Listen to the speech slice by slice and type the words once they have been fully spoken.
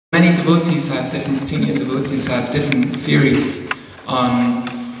many devotees have, different senior devotees have different theories on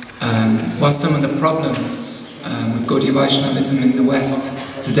what some of the problems with Gaudiya Vaishnavism in the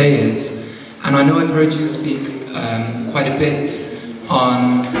West today is. And I know I've heard you speak quite a bit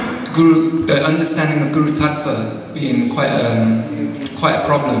on understanding of Guru Tattva being quite a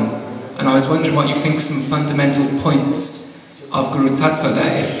problem. And I was wondering what you think some fundamental points of Guru Tattva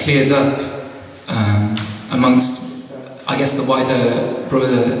that it cleared up amongst, I guess, the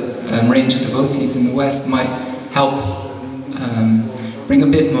broader range of devotees in the West might help bring a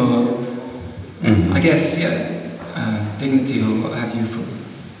bit more, I guess, dignity or what have you for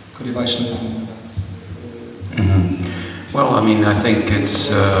Gaudiya Vaishnavism. Well, I mean, I think it's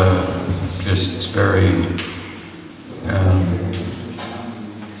just very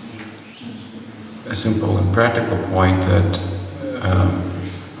a simple and practical point that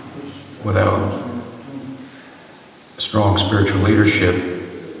without strong spiritual leadership,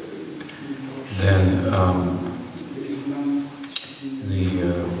 then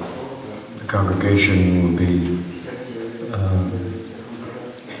the congregation will be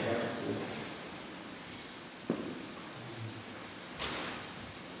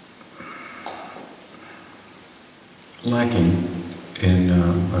lacking in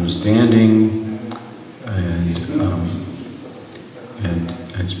understanding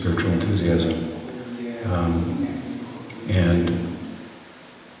and spiritual enthusiasm, and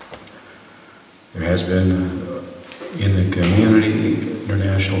there has been in the community,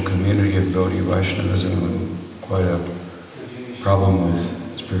 international community of Gaudiya Vaishnavism, quite a problem with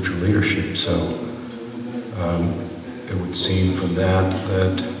spiritual leadership. So it would seem from that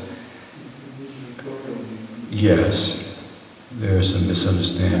yes, there's a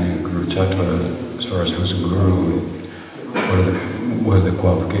misunderstanding of Guru Tattva as far as who's a guru, and what are the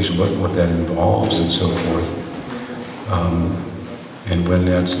qualifications, what that involves, and so forth. And when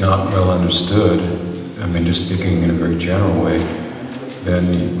that's not well understood, I mean, just speaking in a very general way, then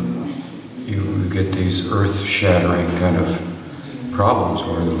you get these earth-shattering kind of problems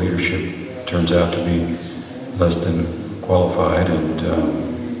where the leadership turns out to be less than qualified, and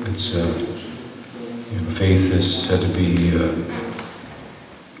it's faith is said to be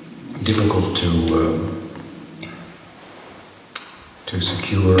difficult to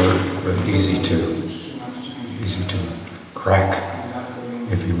secure, but easy to crack,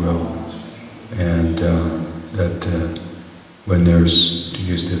 if you will. And that when there's, to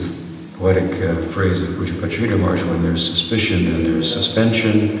use the poetic phrase of Pujapachita Maharaj, when there's suspicion and there's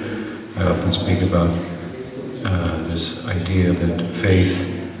suspension, I often speak about this idea that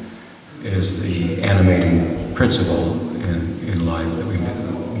faith is the animating principle in life that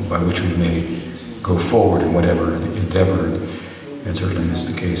by which we may go forward in whatever endeavor, and certainly this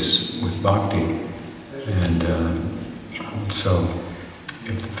is the case with bhakti. And so,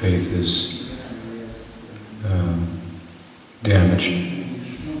 if the faith is damaged,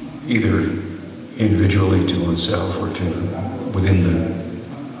 either individually to oneself or to within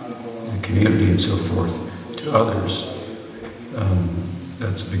the community and so forth, to others,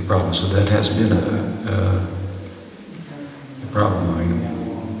 that's a big problem. So that has been a problem. I mean,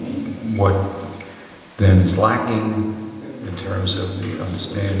 what then is lacking in terms of the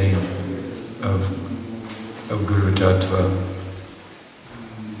understanding of Guru Tattva,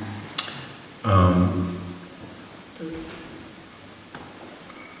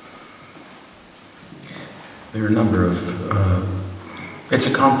 there are a number of, it's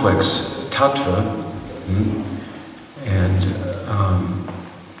a complex tattva, and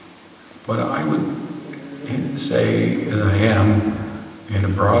what I would say that I am, in a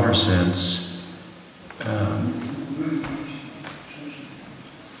broader sense, a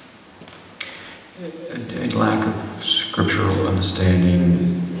lack of scriptural understanding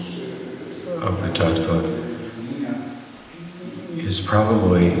of the tattva is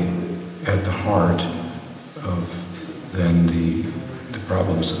probably at the heart of then the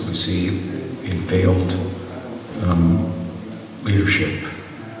problems that we see in failed leadership.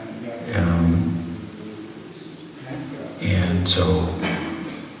 And so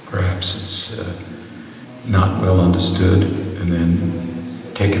perhaps it's not well understood and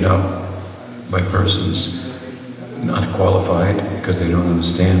then taken up by persons not qualified because they don't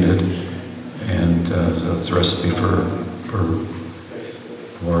understand it, and so it's a recipe for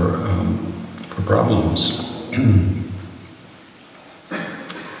problems.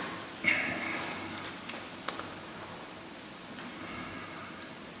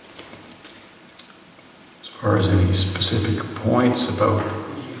 As far as any specific points about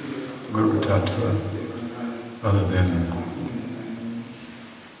Guru Tattva, other than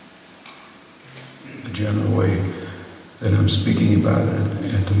the general way that I'm speaking about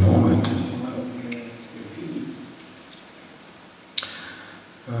at the moment.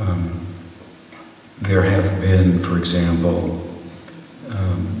 There have been, for example,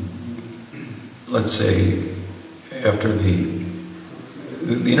 let's say, after the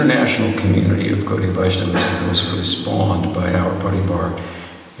international community of Gaudiya Vaishnavism was really spawned by our Paribar,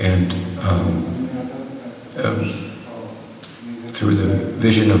 and through the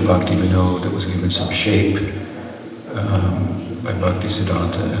vision of Bhakti Vinod that was given some shape by Bhakti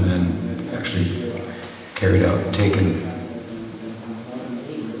Siddhanta, and then actually carried out, taken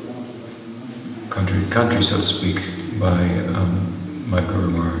country, so to speak, by my Guru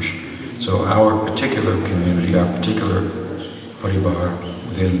Maharaj. So our particular community, our particular Paribar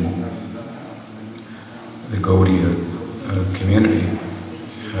within the Gaudiya community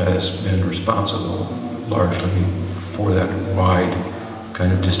has been responsible largely for that wide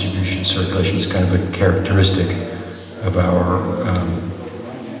kind of distribution, circulation. It's kind of a characteristic of our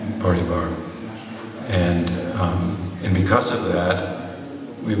Paribar. And because of that,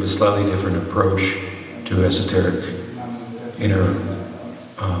 we have a slightly different approach to esoteric inner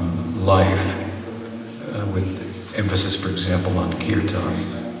life, with emphasis, for example, on kirtan,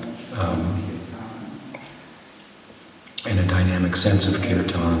 and a dynamic sense of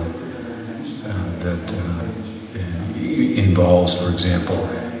kirtan that involves, for example,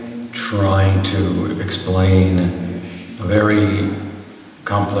 trying to explain a very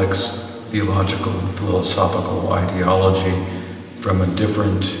complex theological and philosophical ideology from a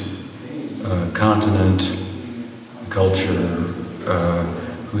different continent, culture,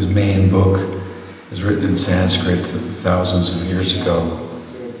 whose main book is written in Sanskrit thousands of years ago,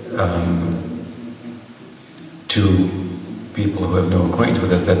 to people who have no acquaintance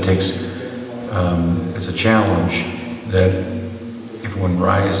with it. That takes, it's a challenge that if one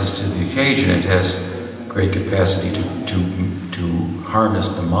rises to the occasion, it has great capacity to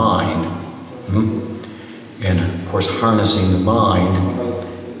harness the mind. And of course, harnessing the mind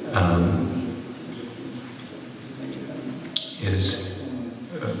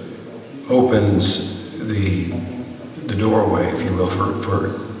opens the doorway, if you will,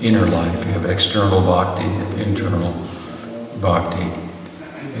 for inner life. You have external bhakti, you have internal bhakti,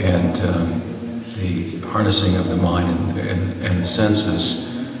 and the harnessing of the mind and the senses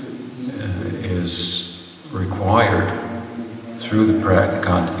is required through the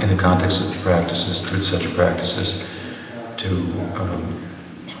in the context of the practices, through such practices, to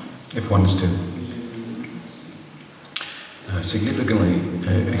if one is to significantly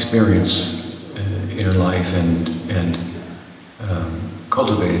experience inner life and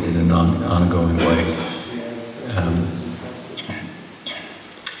cultivate it in an ongoing way.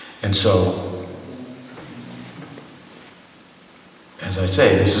 And so, as I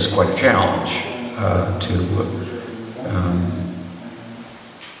say, this is quite a challenge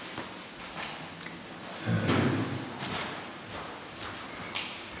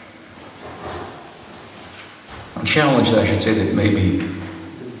a challenge, I should say, that maybe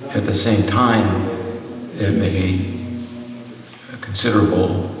at the same time it may be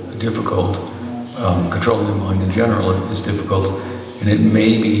considerable, difficult. Controlling the mind in general is difficult, and it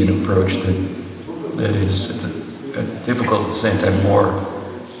may be an approach that is difficult at the same time, more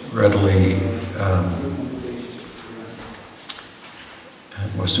readily,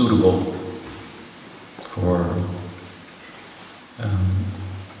 more suitable for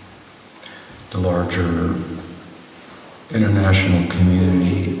the larger international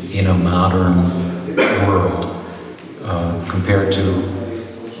community in a modern world, compared to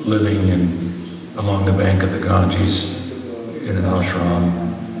living along the bank of the Ganges in an ashram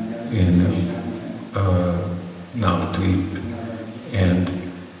in Navadvip, and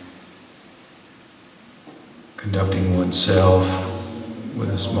conducting oneself with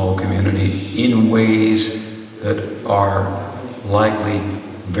a small community in ways that are likely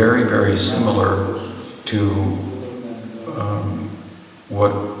very, very similar to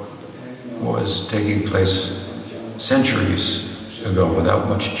what was taking place centuries ago, without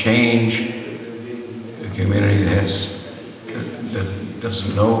much change. A community that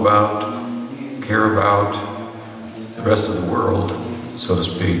doesn't know about, care about the rest of the world, so to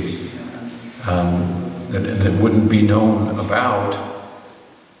speak, that wouldn't be known about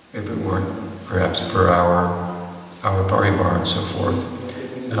if it weren't perhaps for our paribar and so forth.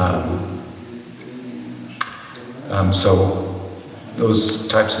 So those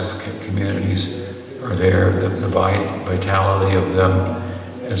types of communities are there, the vitality of them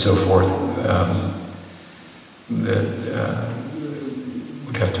and so forth, that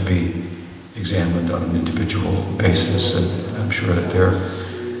would have to be examined on an individual basis, and I'm sure that there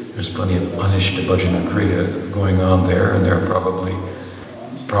there's plenty of Anishta Bhajana Kriya going on there, and there are probably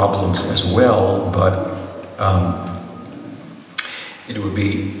problems as well, but it would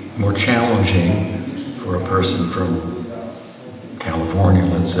be more challenging for a person from California,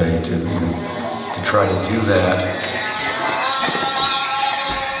 let's say, to try to do that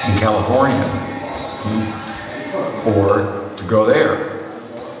in California, or to go there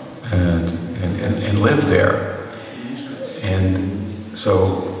and live there. And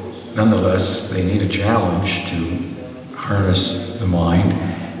so, nonetheless, they need a challenge to harness the mind,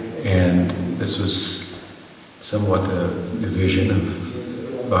 and this was somewhat the vision of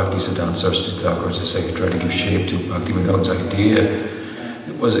Bhaktisiddhanta Saraswati Thakur, to say, try to give shape to Bhaktivinoda's idea.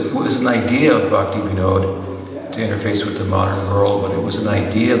 It was an idea of Bhaktivinoda to interface with the modern world, but it was an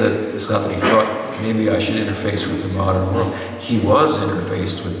idea that it's not that he thought, maybe I should interface with the modern world. He was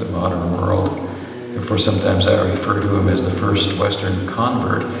interfaced with the modern world. Therefore, sometimes I refer to him as the first Western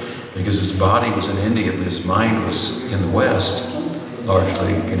convert, because his body was in India, but his mind was in the West,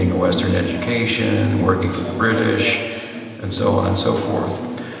 largely getting a Western education, working for the British, and so on and so forth.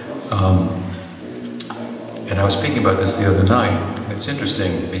 And I was speaking about this the other night. It's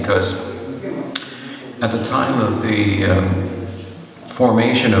interesting because at the time of the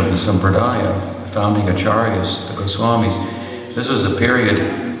formation of the Sampradaya, the founding Acharyas, the Goswamis, this was a period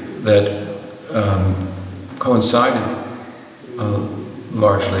that coincided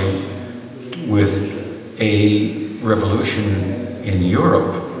largely with a revolution in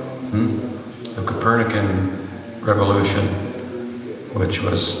Europe, the Copernican revolution, which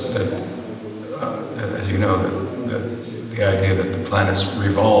was, as you know, the idea that the planets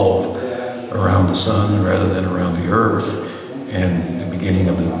revolve around the sun rather than around the earth, and the beginning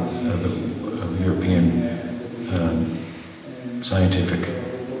of the European scientific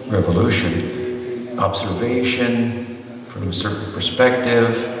revolution. Observation from a certain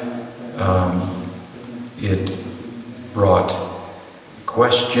perspective, it brought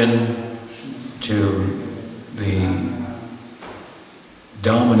question to the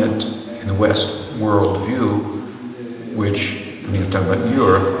dominant in the West worldview, which, I mean, I'm talking about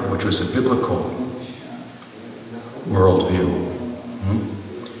Europe, which was a biblical worldview.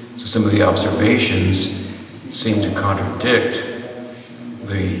 So some of the observations seem to contradict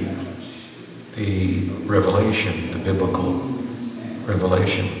the revelation, the biblical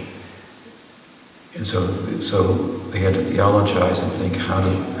revelation. And so they had to theologize and think how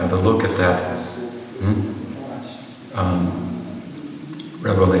to look at that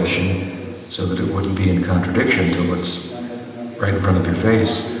revelation so that it wouldn't be in contradiction to what's right in front of your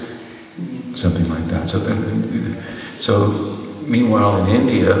face, something like that. So meanwhile in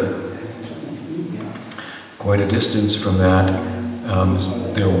India, quite a distance from that,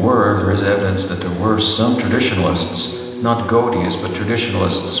 there is evidence that there were some traditionalists, not Gaudis, but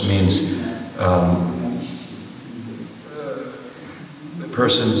traditionalists means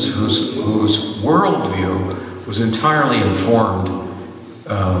persons whose worldview was entirely informed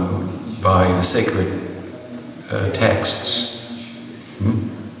by the sacred texts.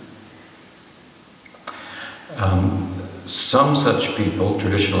 Some such people,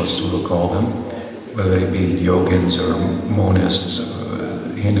 traditionalists we will call them, whether they be yogins or monists,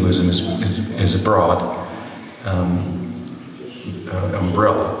 Hinduism is a broad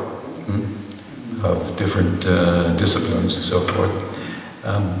umbrella of different disciplines and so forth.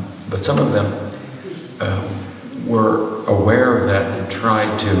 But some of them were aware of that and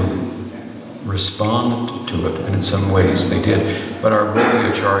tried to respond to it, and in some ways they did. But our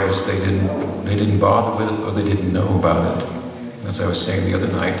Gaudiya Acharyas, they didn't bother with it, or they didn't know about it. As I was saying the other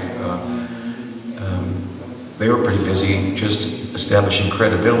night, they were pretty busy just establishing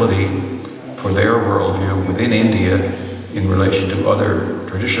credibility for their worldview within India in relation to other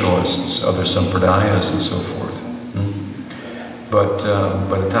traditionalists, other sampradayas, and so forth. But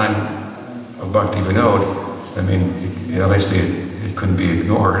by the time of Bhaktivinoda, I mean, obviously it couldn't be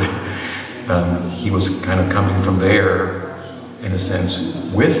ignored. He was kind of coming from there, in a sense,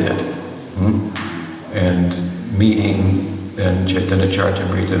 with it, and meeting then Chaitanya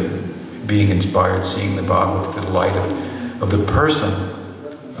Charitamrita, being inspired, seeing the Bhagavad through the light of the person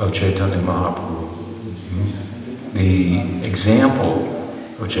of Chaitanya Mahaprabhu. The example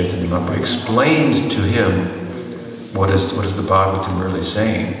of Chaitanya Mahaprabhu explained to him what is the Bhagavatam really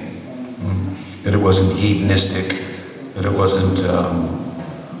saying. That it wasn't hedonistic, that it wasn't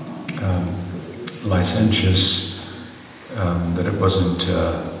licentious, that it wasn't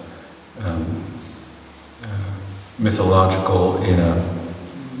mythological in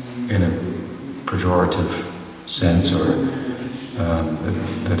a pejorative sense, or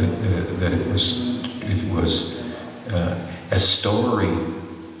that it was a story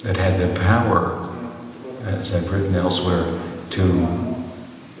that had the power, as I've written elsewhere, to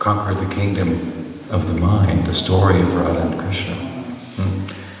conquer the kingdom of the mind, the story of Radha and Krishna.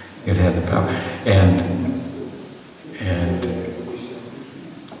 It had the power. And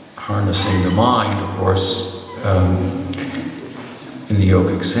harnessing the mind, of course, in the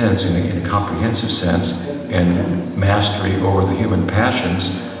yogic sense, in a comprehensive sense, and mastery over the human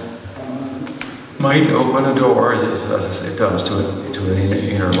passions, might open a door, as it does, to an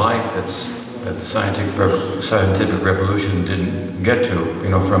inner life that the scientific revolution didn't get to. You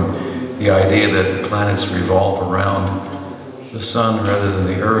know, from the idea that the planets revolve around the sun rather than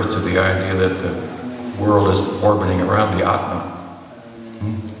the earth, to the idea that the world is orbiting around the Atma,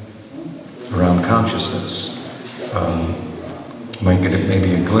 around consciousness. You might get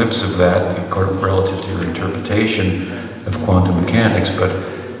maybe a glimpse of that relative to your interpretation of quantum mechanics, but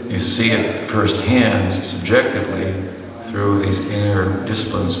you see it firsthand, subjectively, through these inner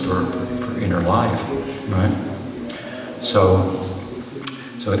disciplines for inner life, right? So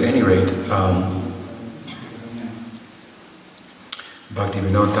at any rate,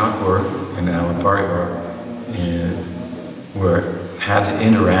 Bhaktivinoda Thakur and Alan Parivar had to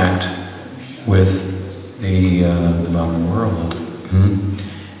interact with the modern world,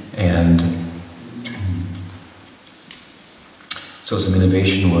 and so some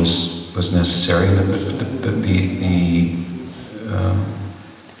innovation was necessary. And the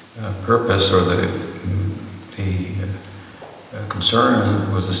purpose or the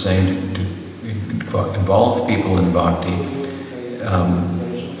concern was the same, to involve people in bhakti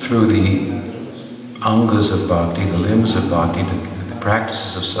through the angas of bhakti, the limbs of bhakti, the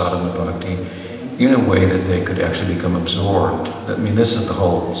practices of sadhana bhakti, in a way that they could actually become absorbed. I mean, this is the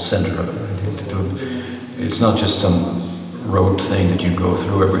whole center of it. It's not just some rote thing that you go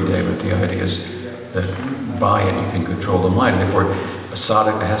through every day, but the idea is that by it you can control the mind. Therefore, a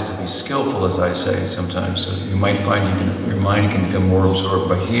sadhaka has to be skillful, as I say sometimes. So you might find your mind can become more absorbed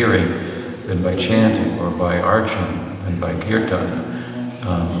by hearing than by chanting, or by archan than by kirtan.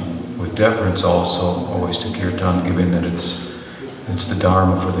 With deference also always to kirtan, given that it's the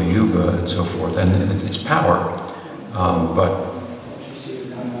dharma for the yuga and so forth, and it's power. But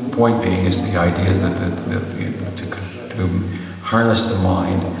the point being is the idea that to harness the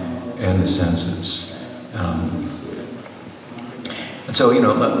mind and the senses. And so, you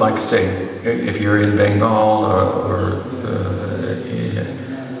know, like I say, if you're in Bengal or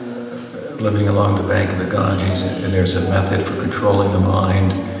living along the bank of the Ganges, and there's a method for controlling the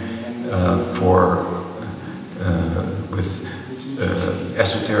mind, with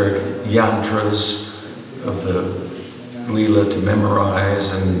esoteric yantras of the Leela to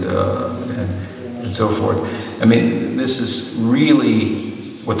memorize and so forth. I mean, this is really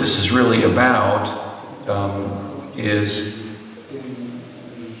what this is really about. Is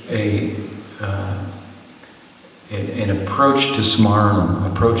an approach to smarnam,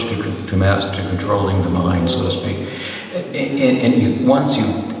 approach to controlling the mind, so to speak. And once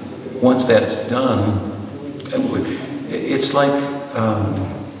that's done, it's like,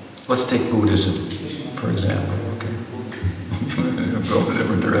 let's take Buddhism, for example. Okay, go in a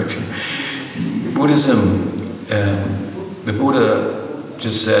different direction. Buddhism, the Buddha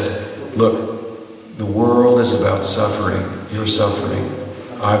just said, look, the world is about suffering. You're suffering.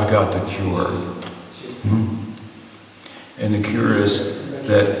 I've got the cure. And the cure is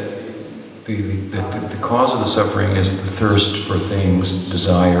that the cause of the suffering is the thirst for things,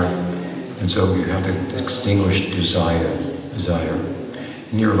 desire. And so you have to extinguish desire.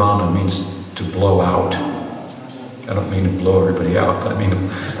 Nirvana means to blow out. I don't mean to blow everybody out, but I mean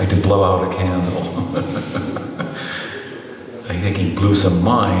like to blow out a candle. I think he blew some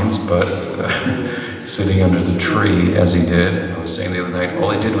minds, but sitting under the tree, as he did. I was saying the other night,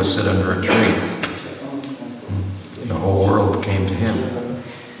 all he did was sit under a tree. The whole world came to him.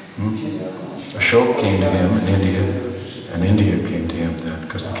 Ashoka came to him in India, and India came to him then,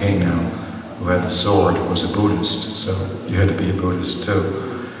 because the king now, who had the sword, was a Buddhist, so you had to be a Buddhist too.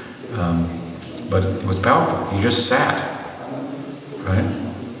 But it was powerful. He just sat, right?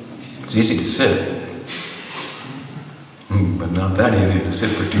 It's easy to sit, but not that easy to sit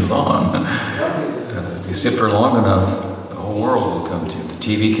for too long. If you sit for long enough, the whole world will come to you. The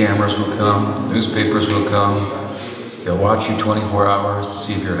TV cameras will come, the newspapers will come. They'll watch you 24 hours to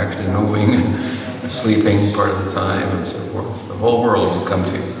see if you're actually moving, sleeping part of the time, and so forth. The whole world will come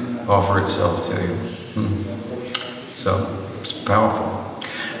to you, offer itself to you. So it's powerful.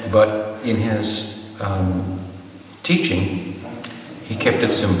 But in his teaching, he kept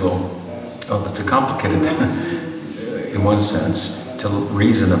it simple. Oh, it's complicated in one sense to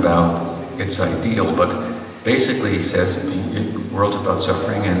reason about its ideal, but basically he says world's about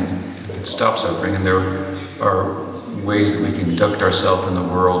suffering and it can stop suffering, and there are ways that we can conduct ourselves in the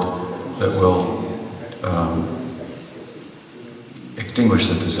world that will extinguish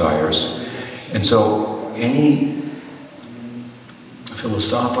the desires. And so any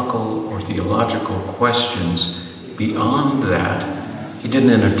philosophical or theological questions beyond that, he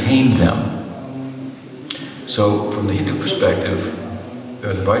didn't entertain them. So from the Hindu perspective,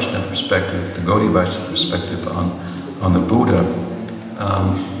 or the Vaishnava perspective, the Gaudiya Vaishnava perspective on the Buddha,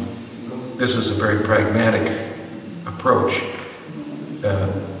 this was a very pragmatic approach.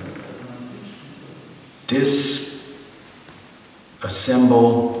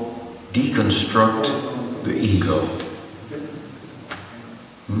 Disassemble, deconstruct the ego,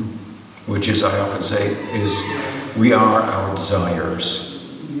 which is, I often say, is we are our desires.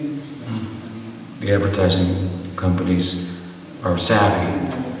 The advertising companies are savvy,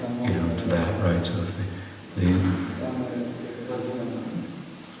 to that, right? So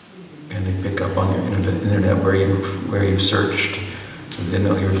and they pick up on your internet where you've searched, so they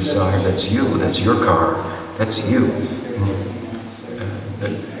know your desire. That's you. That's your car. That's you.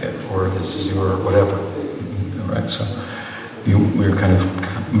 Or this is your whatever. Right? So we're kind of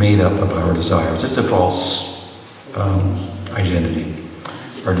made up of our desires. It's a false identity.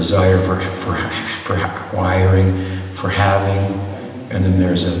 Our desire for acquiring, for having, and then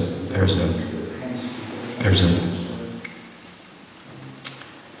there's a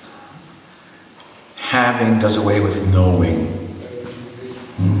having does away with knowing.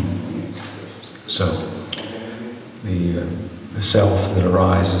 So the self that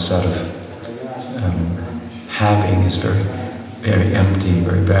arises out of having is very, very empty,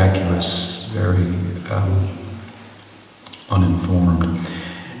 very vacuous, very uninformed,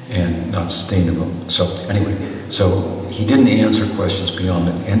 and not sustainable. So anyway, so he didn't answer questions beyond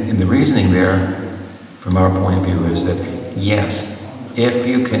it. And the reasoning there, from our point of view, is that yes, if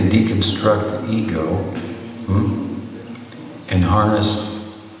you can deconstruct the ego and harness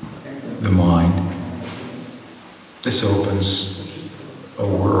the mind, this opens a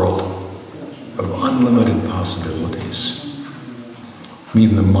world of unlimited possibilities. I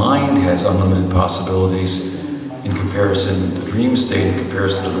mean, the mind has unlimited possibilities in comparison to the dream state, in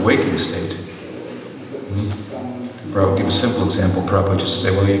comparison to the waking state. I'll give a simple example. Prabhupada just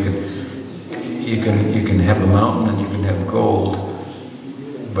say, well, you can have a mountain and you can have gold,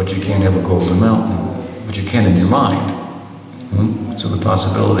 but you can't have a golden mountain, but you can in your mind. So the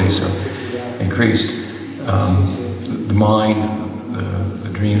possibilities are increased. The mind, the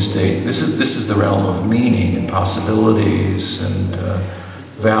dream state. This is the realm of meaning and possibilities and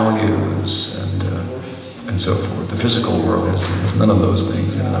values and so forth. The physical world has none of those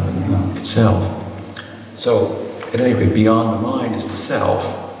things in and of itself. So, at any rate, beyond the mind is the self.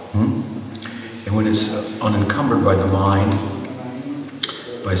 And when it's unencumbered by the mind,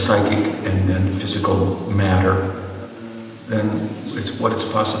 by psychic and then physical matter, then what its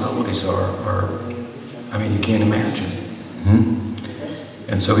possibilities are I mean, you can't imagine.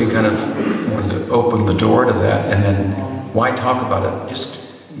 And so he kind of wanted to open the door to that, and then why talk about it?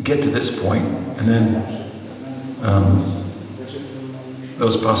 Just get to this point, and then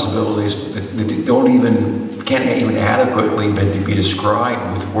those possibilities that can't even adequately be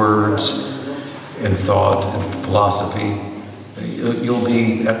described with words and thought and philosophy. You'll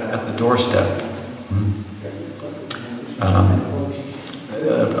be at the doorstep.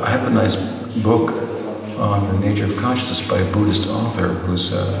 I have a nice book on the nature of consciousness by a Buddhist author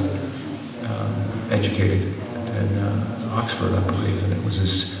who's educated in Oxford, I believe, and I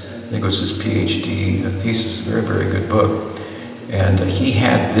think it was his PhD thesis. A very, very good book. And he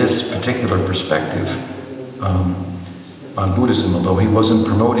had this particular perspective on Buddhism, although he wasn't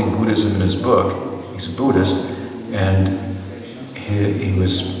promoting Buddhism in his book. He's a Buddhist, and he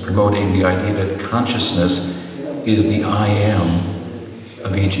was promoting the idea that consciousness is the I am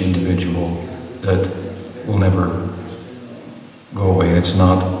of each individual that will never go away. It's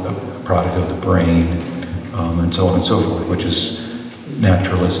not a product of the brain, and so on and so forth, which is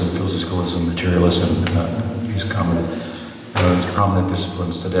naturalism, physicalism, materialism, these prominent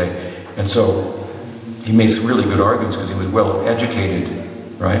disciplines today. And so he makes really good arguments because he was well educated,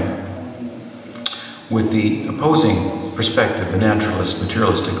 right? With the opposing perspective, the naturalist,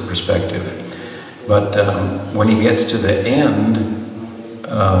 materialistic perspective. But when he gets to the end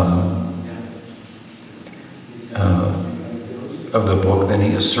of the book, then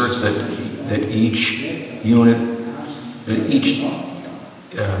he asserts that each unit, each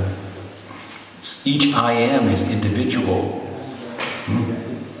I am is individual.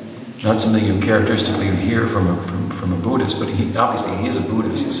 Not something you characteristically hear from a Buddhist, but obviously he is a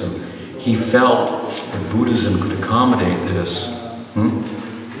Buddhist, so he felt that Buddhism could accommodate this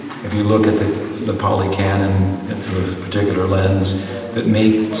If you look at the Pali Canon through a particular lens that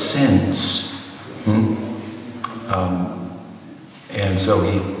make sense. And so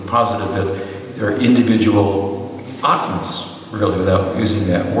he posited that there are individual atmas, really, without using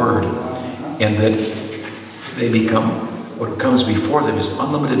that word, and that they become, what comes before them is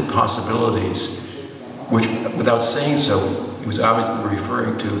unlimited possibilities, which, without saying so, he was obviously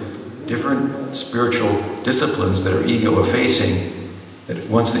referring to different spiritual disciplines that are ego-effacing, that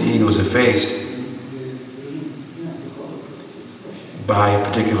once the ego is effaced by a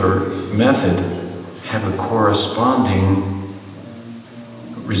particular method, have a corresponding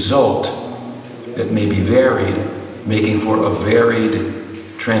result that may be varied, making for a varied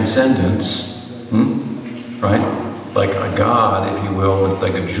transcendence, right? Like a god, if you will, it's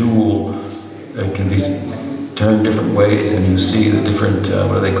like a jewel that can be turned different ways, and you see the different,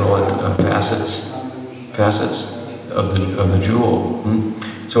 what do they call it, facets of the jewel.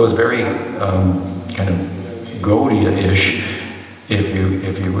 So it's very kind of Gaudiya-ish,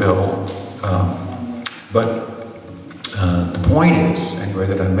 if you will. But the point is, anyway,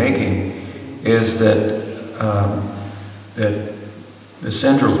 that I'm making, is that that the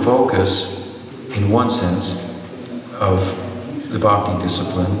central focus, in one sense, of the bhakti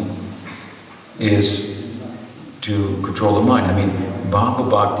discipline is to control the mind. I mean, Bhava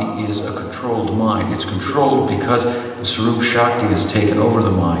Bhakti is a controlled mind. It's controlled because the Sarup Shakti has taken over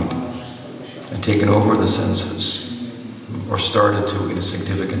the mind and taken over the senses, or started to in a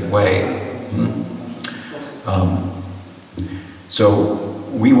significant way. So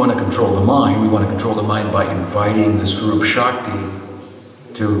we want to control the mind. We want to control the mind by inviting the Sarup Shakti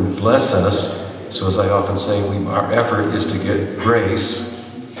to bless us. So as I often say, our effort is to get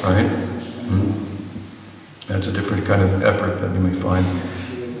grace, right? That's a different kind of effort that you may find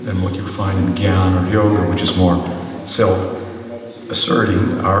than what you find in Gyan or Yoga, which is more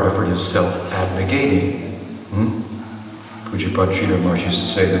self-asserting. Our effort is self-abnegating. Pujapad Sridhar Maharaj used to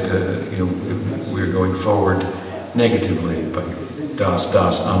say that we're going forward negatively, but das,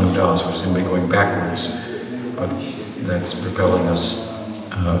 anu das, which is simply going backwards. But that's propelling us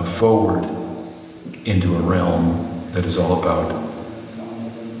forward into a realm that is all about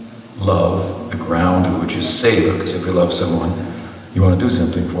love, the ground of which is seva, because if you love someone, you want to do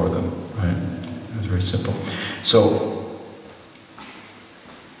something for them, right? It's very simple. So,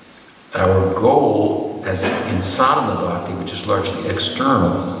 our goal as in sadhana bhakti, which is largely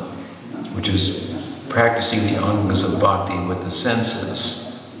external, which is practicing the angas of bhakti with the senses,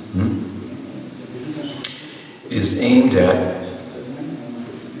 is aimed at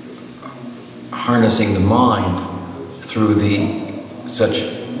harnessing the mind through such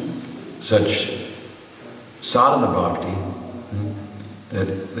sadhana bhakti that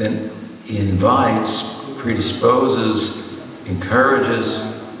then invites, predisposes,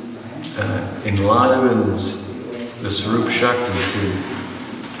 encourages, enlivens the Sarup Shakti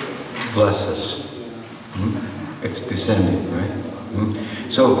to bless us. It's descending, right?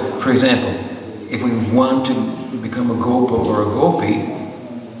 So, for example, if we want to become a gopa or a gopi,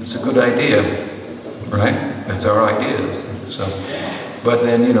 it's a good idea, right? That's our idea. So, but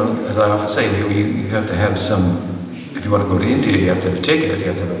then, as I often say, you have to have some, if you want to go to India, you have to have a ticket, you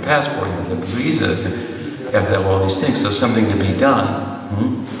have to have a passport, you have to have a visa, you have to have all these things. So something to be done.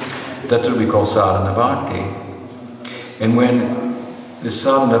 That's what we call sadhana bhakti. And when the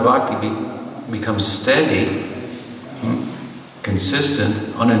sadhana bhakti becomes steady,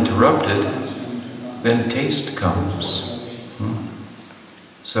 consistent, uninterrupted, then taste comes.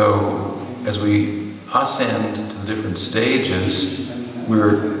 So as we ascend to the different stages,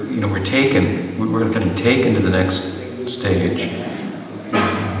 we're kind of taken to the next stage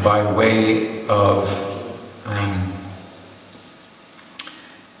by way of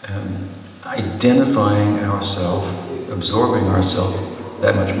identifying ourselves, absorbing ourselves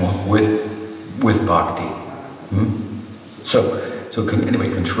that much more with bhakti. So anyway,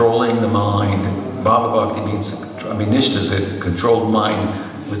 controlling the mind. Bhava Bhakti means, Nishta is a controlled mind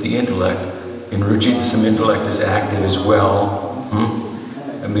with the intellect. In Ruchita, some intellect is active as well.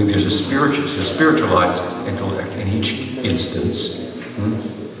 There's a spiritualized intellect in each instance. In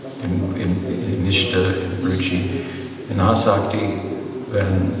Nishta, in Ruchi. In Asakti,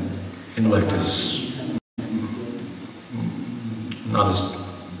 then intellect is not as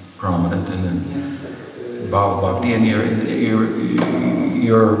prominent. And then Bhava Bhakti, and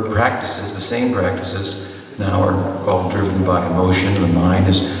your practices, the same practices, now are all driven by emotion. The mind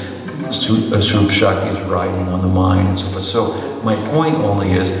is, Sarup Shakti is riding on the mind and so forth. So my point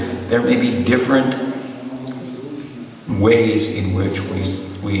only is, there may be different ways in which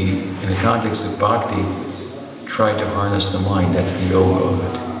we in the context of bhakti, try to harness the mind. That's the yoga of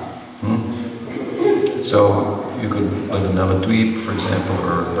it. So you could live in Navadvip, for example,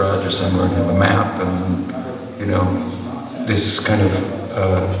 or Raj or somewhere and have a map, and this kind of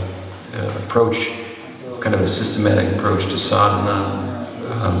approach, kind of a systematic approach to sadhana.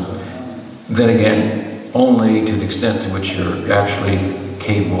 Then again, only to the extent to which you're actually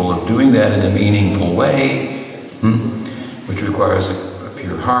capable of doing that in a meaningful way, which requires a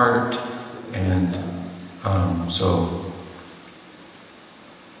pure heart, and so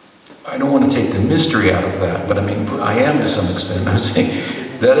I don't want to take the mystery out of that, but I mean, I am to some extent. I'm saying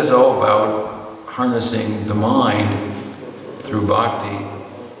that is all about harnessing the mind through bhakti,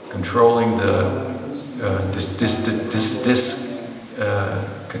 controlling the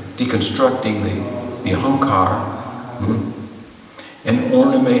deconstructing the ahankar, and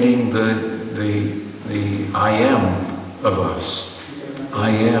ornamenting the I am of us. I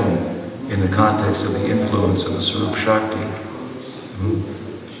am in the context of the influence of the Swarup Shakti.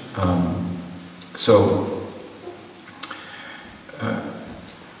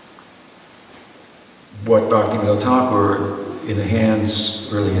 What Bhaktivinoda Thakur, in the hands,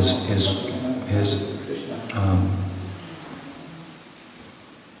 really his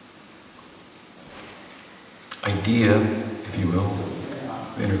idea, if you will,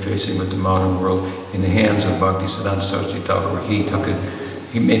 interfacing with the modern world, in the hands of Bhaktisiddhanta Saraswati Thakur,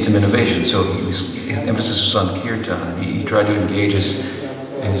 he made some innovation. So his emphasis was on kirtan. He tried to engage his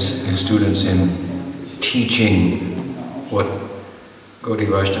students in teaching what Gaudiya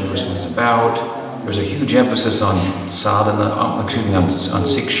Vaishnava was about. There's a huge emphasis on sadhana, on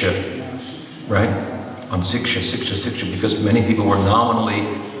siksha, right? On siksha, because many people were nominally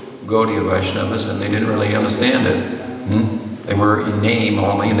Gaudiya Vaishnavas and they didn't really understand it. They were in name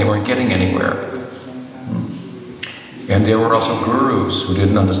only and they weren't getting anywhere. And there were also gurus who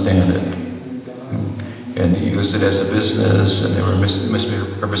didn't understand it and used it as a business, and there were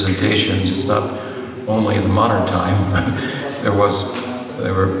misrepresentations. It's not only in the modern time.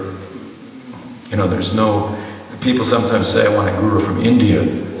 There's no, people sometimes say, I want a guru from India.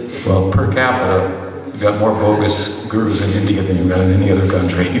 Well, per capita, you've got more bogus gurus in India than you've got in any other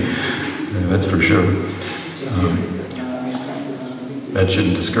country. That's for sure. That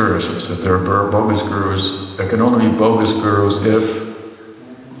shouldn't discourage us. If there are bogus gurus, there can only be bogus gurus if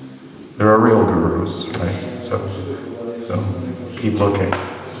there are real gurus, right? So keep looking.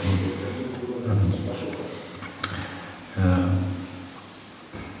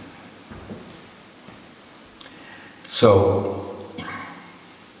 So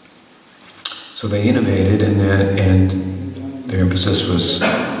they innovated, and their emphasis was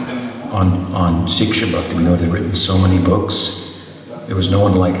on Siksha Bhaktivinoda. They'd written so many books. There was no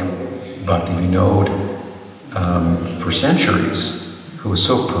one like Bhaktivinoda for centuries, who was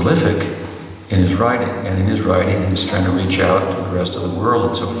so prolific in his writing. And in his writing, he was trying to reach out to the rest of the world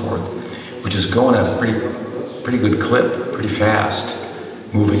and so forth, which is going at a pretty good clip, pretty fast,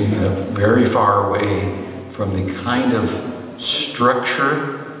 moving very far away from the kind of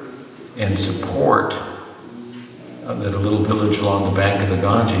structure and support that a little village along the bank of the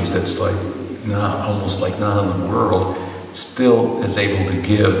Ganges, that's almost like none in the world, still is able to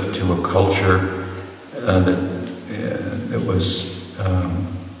give to a culture that was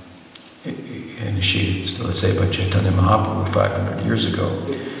initiated, let's say, by Chaitanya Mahaprabhu 500 years ago.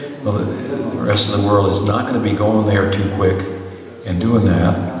 Well, the rest of the world is not going to be going there too quick and doing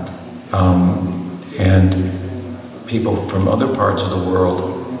that. And people from other parts of the world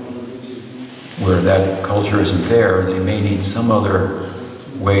where that culture isn't there, they may need some other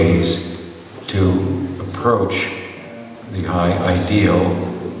ways to approach the high ideal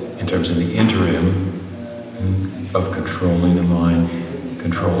in terms of the interim of controlling the mind,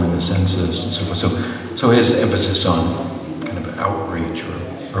 controlling the senses, and so forth. So his emphasis on kind of outreach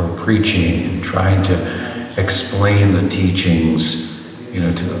or preaching and trying to explain the teachings,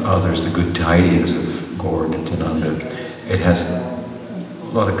 to others, the good tidings of Gaur Nityananda, it has a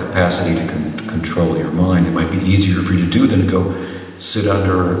lot of capacity to control your mind. It might be easier for you to do than to go sit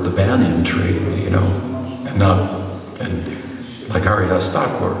under the banyan tree, and like Haridas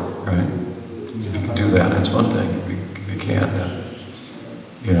Thakur, right? If you can do that, that's one thing. If you can't,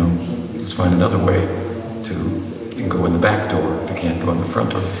 let's find another way to, you can go in the back door if you can't go in the front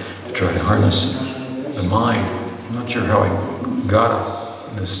door, to try to harness the mind. I'm not sure how I got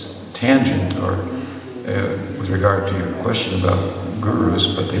on this tangent, or with regard to your question about gurus,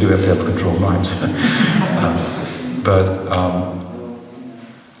 but they do have to have controlled minds.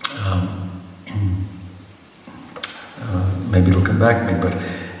 Maybe it'll come back to me,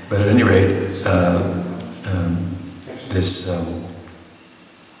 but at any rate,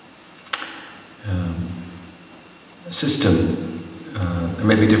 system. There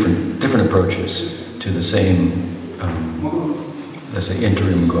may be different approaches to the same, let's say,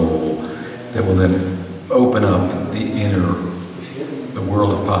 interim goal that will then open up the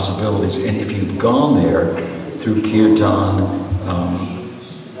world of possibilities. And if you've gone there through kirtan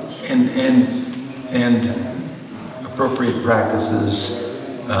and appropriate practices,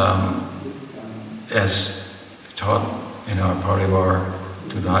 as taught in our parivar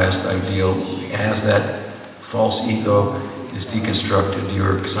to the highest ideal, as that false ego is deconstructed,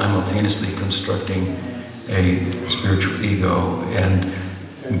 you're simultaneously constructing a spiritual ego. And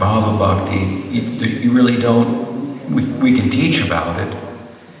Bhava Bhakti, you really don't, we can teach about it,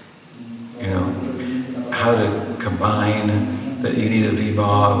 you know, how to combine that. You need a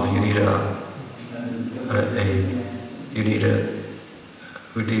vibhav, you need a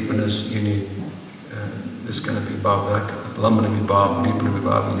udipanas, you need this kind of vibhav, that lamana vibhav, udipana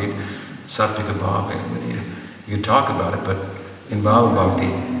vibhav, you need sattvika bhava. You can talk about it, but in Bhava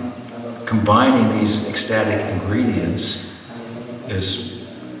Bhakti, combining these ecstatic ingredients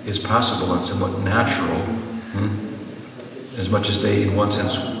is possible and somewhat natural, as much as they, in one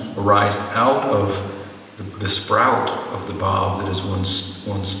sense, arise out of the sprout of the bhav that is one's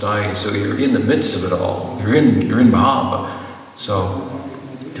sthaya. So you're in the midst of it all. You're in bhava. So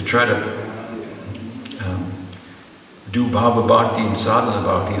to try to do Bhava Bhakti and Sadhana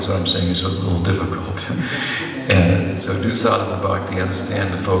Bhakti is what I'm saying is a little difficult. And so do Sadhana Bhakti,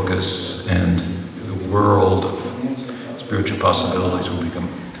 understand the focus, and the world of spiritual possibilities will become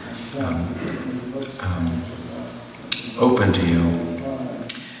open to you,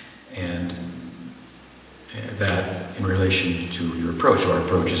 and that in relation to your approach. Our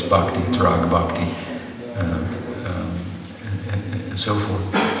approach is Bhakti, it's Raga Bhakti, and so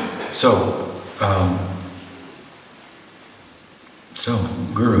forth. So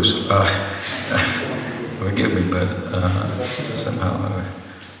gurus, forgive me, but somehow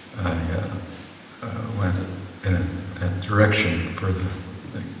I went in a direction for the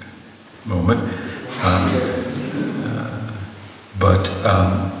moment.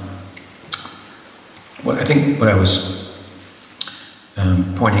 What I think what I was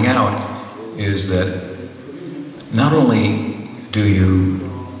pointing out is that not only do you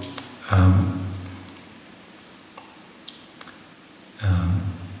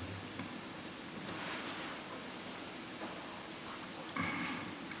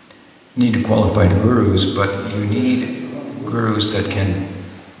need qualified gurus, but you need gurus that can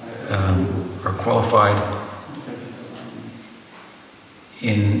are qualified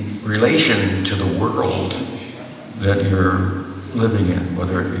in relation to the world that you're living in,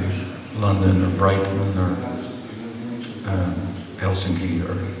 whether it be London or Brighton or Helsinki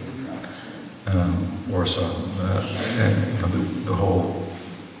or Warsaw, and the whole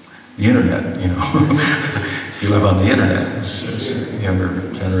internet. If you live on the internet, as the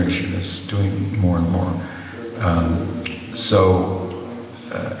younger generation is doing more and more.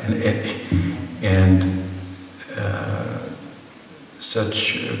 Such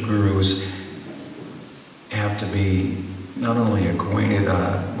gurus have to be not only acquainted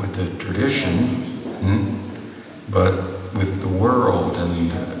with the tradition, but with the world,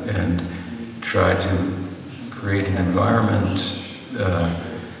 and try to create an environment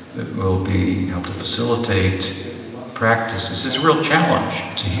that will help to facilitate practice. It's a real challenge.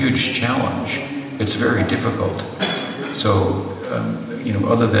 It's a huge challenge. It's very difficult. So,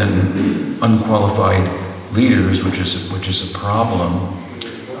 other than unqualified leaders, which is a problem,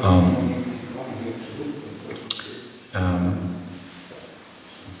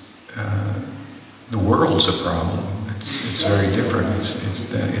 the world's a problem. It's very different.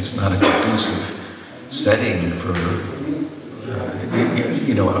 It's not a conducive setting for.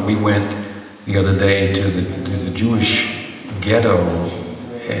 We went the other day to the Jewish ghetto,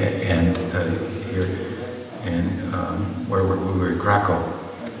 and here, and where we were in Krakow,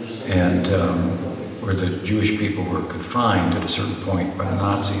 and where the Jewish people were confined at a certain point by the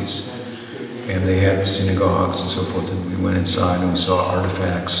Nazis, and they had synagogues and so forth. And we went inside and we saw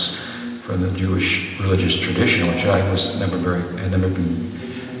artifacts from the Jewish religious tradition, which I had never been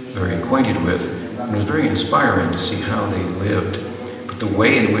very acquainted with. And it was very inspiring to see how they lived. The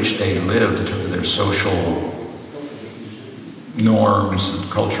way in which they lived, in terms of their social norms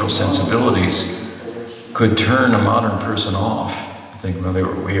and cultural sensibilities, could turn a modern person off. I think, well, they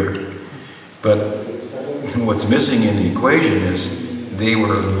were weird. But what's missing in the equation is they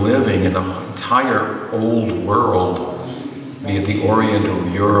were living in the entire old world, be it the Orient or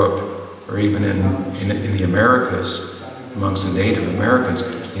Europe, or even in the Americas, amongst the Native Americans.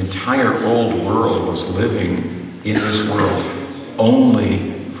 The entire old world was living in this world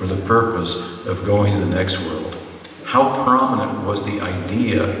only for the purpose of going to the next world. how prominent was the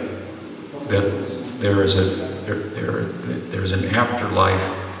idea that there's an afterlife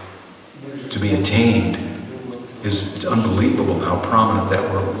to be attained. It's unbelievable how prominent that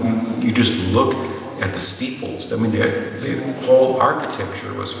was. You just look at the steeples. I mean, the whole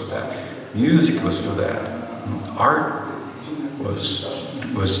architecture was for that. Music was for that. Art was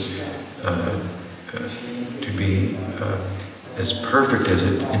to be as perfect as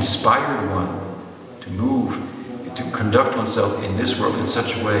it inspired one to move, to conduct oneself in this world in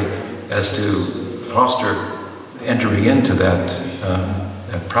such a way as to foster entering into that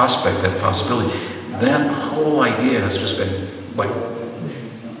prospect, that possibility. That whole idea has just been, like,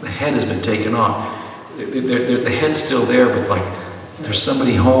 the head has been taken off. The head's still there, but like, there's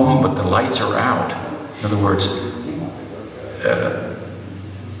somebody home, but the lights are out. In other words,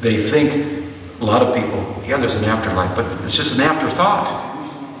 they think, a lot of people, yeah, there's an afterlife, but it's just an afterthought.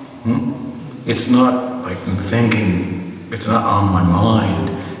 It's not like I'm thinking, it's not on my mind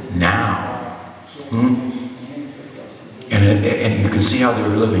now. And you can see how they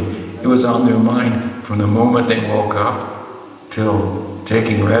were living. It was on their mind from the moment they woke up till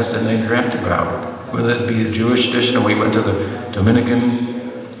taking rest, and they dreamt about it. Whether it be a Jewish tradition, or we went to the Dominican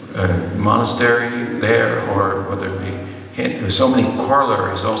monastery there, or whether it be there's so many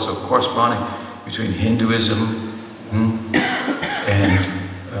corollaries also corresponding between Hinduism and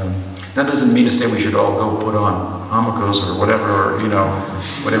that doesn't mean to say we should all go put on yarmulkes or whatever, or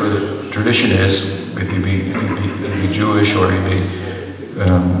whatever the tradition is. If you be Jewish, or you be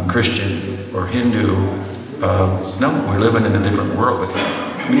Christian or Hindu, no, we're living in a different world.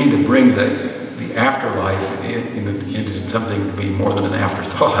 But we need to bring the afterlife into something to be more than an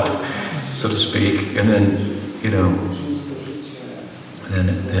afterthought, so to speak, and then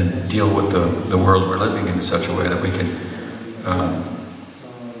and deal with the world we're living in such a way that we can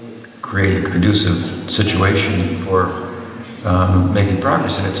create a conducive situation for making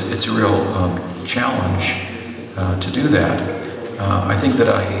progress. And it's a real challenge to do that. I think that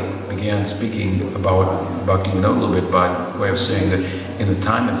I began speaking about Bhakti-Vinod a little bit by way of saying that in the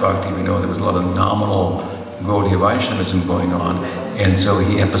time at Bhakti-Vinod there was a lot of nominal Gaudiya Vaishnavism going on, and so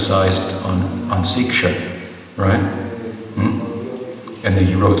he emphasized on Siksha, right? And then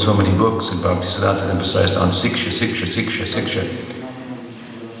he wrote so many books, and Bhaktisiddhanta emphasized on Siksha.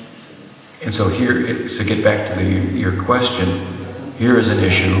 And so here, to get back to your question, here is an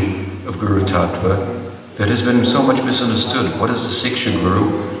issue of Guru Tattva that has been so much misunderstood. What is the Siksha Guru?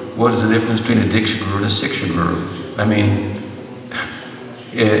 What is the difference between a Diksha Guru and a Siksha Guru? I mean,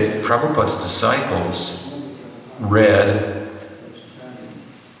 Prabhupada's disciples read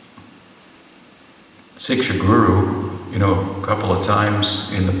Siksha Guru, a couple of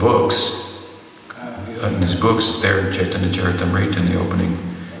times in the books. In his books, it's there in Chaitanya Charitamrita in the opening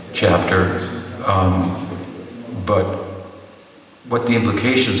chapter. But what the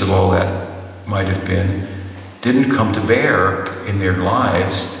implications of all that might have been didn't come to bear in their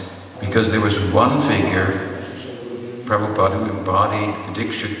lives, because there was one figure, Prabhupada, who embodied the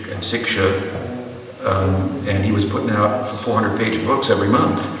Diksha and Siksha, and he was putting out 400-page books every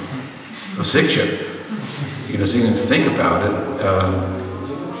month of Siksha. He doesn't even think about it,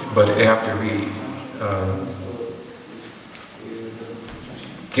 but after he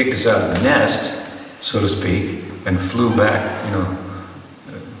kicked us out of the nest, so to speak, and flew back,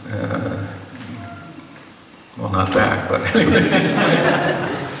 well, not back, but anyway,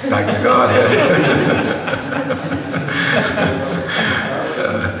 back to Godhead.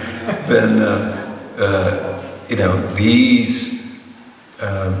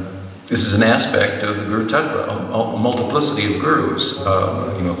 This is an aspect of the Guru Tattva, a multiplicity of gurus,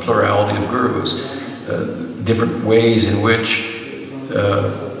 plurality of gurus, different ways in which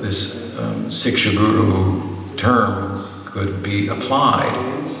this Siksha Guru term could be applied.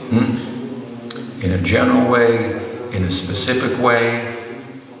 In a general way, in a specific way,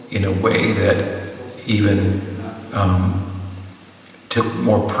 in a way that even took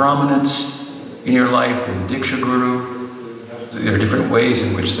more prominence in your life than Diksha Guru. There are different ways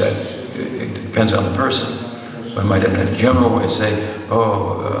in which that, it depends on the person. One might have in a general way say,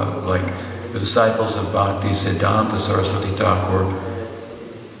 like the disciples of Bhakti Siddhanta Saraswati Thakur,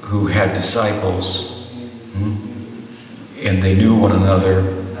 who had disciples, and they knew one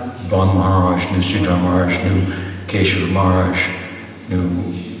another. Ban Maharaj knew Sridhar Maharaj, knew Keshav Maharaj, knew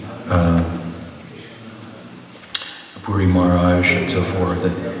Puri Maharaj, and so forth.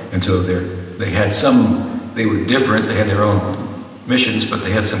 And so they were different, they had their own missions, but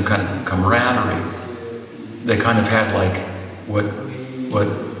they had some kind of camaraderie. They kind of had like what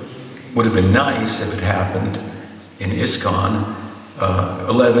would have been nice if it happened in ISKCON,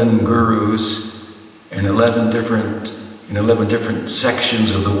 11 gurus in 11 different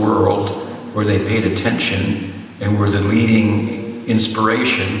sections of the world where they paid attention and were the leading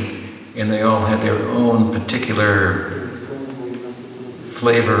inspiration, and they all had their own particular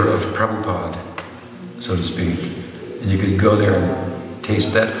flavor of Prabhupada, so to speak. And you could go there and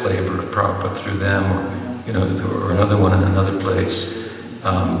taste that flavor of Prabhupada through them, or another one in another place,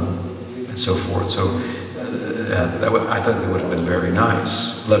 and so forth. So I thought that would have been very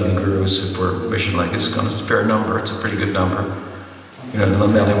nice. 11 gurus for a mission like this. It's a fair number. It's a pretty good number.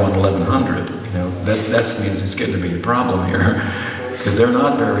 Now they want 1,100. That means it's getting to be a problem here, because they're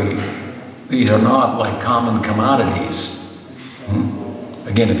not these are not like common commodities.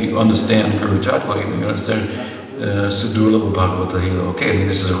 Again, if you understand Guru Tattva, you understand Sudurlabha Bhagavata Hila. Okay,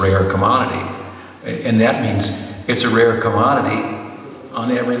 this is a rare commodity. And that means it's a rare commodity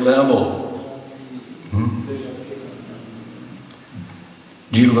on every level.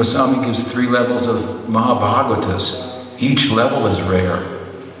 Jiva Goswami gives 3 levels of Mahabhagavatas. Each level is rare.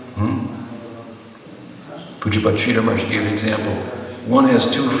 Pujyapada Sridhar Maharaj gave an example. One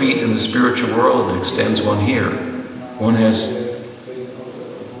has 2 feet in the spiritual world and extends one here. One has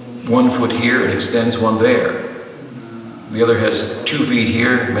 1 foot here and extends one there. The other has 2 feet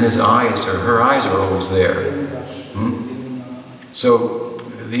here, and his eyes or her eyes are always there. So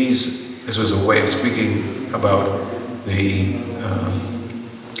this was a way of speaking about the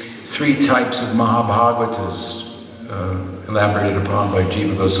 3 types of Mahabhagavatas elaborated upon by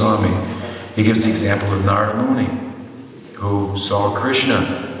Jiva Goswami. He gives the example of Narada Muni, who saw Krishna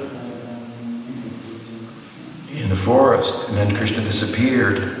in the forest, and then Krishna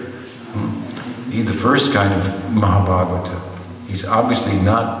disappeared. He's the first kind of Mahabhagavata. He's obviously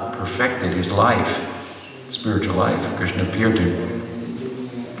not perfected his life, spiritual life. Krishna appeared to,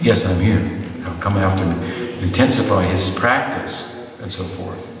 yes, I'm here. Now come after me. Intensify his practice, and so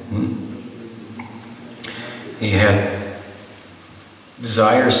forth. He had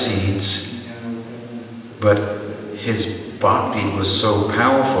desire seeds, but his bhakti was so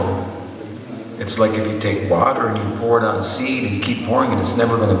powerful. It's like if you take water and you pour it on a seed and you keep pouring it, it's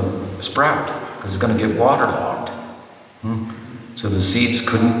never going to sprout because it's going to get waterlogged. So the seeds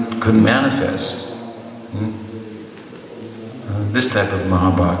couldn't manifest. This type of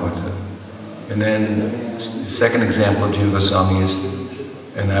Mahabhagavata. And then the second example of Jiva Goswami is,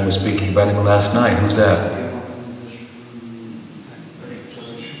 and I was speaking about him last night. Who's that?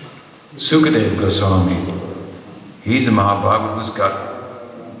 Sukadeva Goswami. He's a Mahabhagavata who's got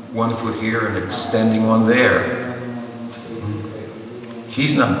 1 foot here and extending one there.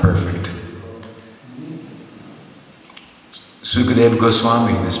 He's not perfect. Sukadeva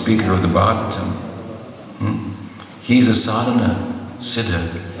Goswami, the speaker of the Bhagavatam, he's a sadhana siddha,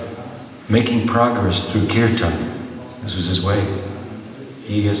 making progress through kirtan. This was his way.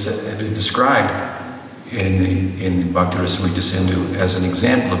 He has been described in Bhakti Rasamrita Sindhu as an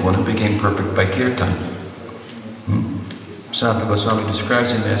example of one who became perfect by kirtan. Sanatana Goswami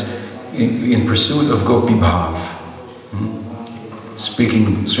describes him as in pursuit of Gopi Bhav,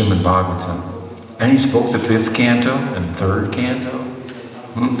 speaking Srimad Bhagavatam. And he spoke the 5th canto and 3rd canto.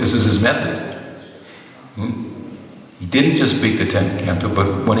 This is his method. He didn't just speak the 10th canto,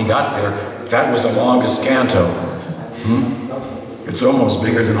 but when he got there, that was the longest canto. It's almost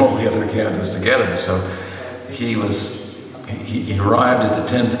bigger than all the other cantos together. So he arrived at the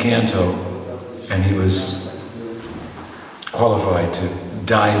 10th canto, and he was qualified to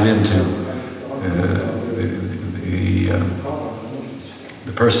dive into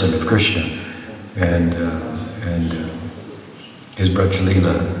the person of Krishna and his Braj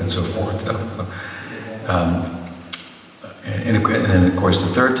Leela and so forth. And then of course the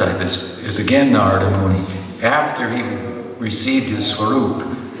 3rd type is again Narada Muni. After he received his Swarup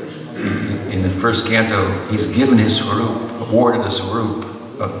in the 1st canto, he's given his Swarup, awarded a Swarup,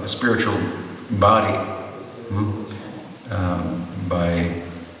 a spiritual body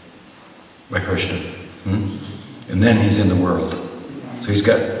by Krishna. And then he's in the world. So he's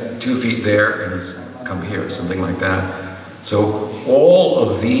got 2 feet there and he's come here, something like that. So all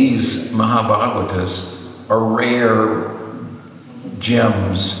of these Mahabhagavatas are rare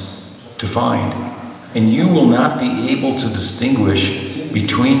gems to find. And you will not be able to distinguish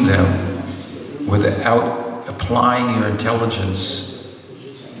between them without applying your intelligence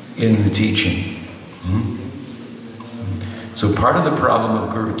in the teaching. So part of the problem of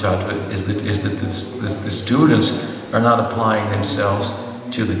Guru Tattva is that the students are not applying themselves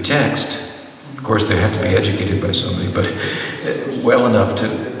to the text. Of course, they have to be educated by somebody, but well enough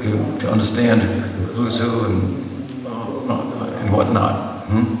to understand who's who and whatnot.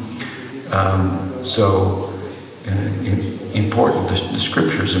 So important. The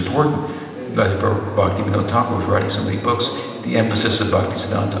scripture is important, Bhaktivinoda Thakur was writing so many books, the emphasis of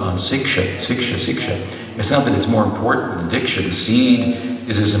Bhaktisiddhanta on siksha. It's not that it's more important than diksha. The seed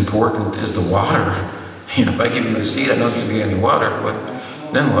is as important as the water. You know, if I give you a seed, I don't give you any water,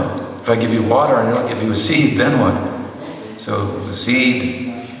 then what? If I give you water and I don't give you a seed, then what? So the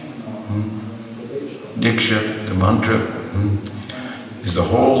seed, diksha, the mantra, is the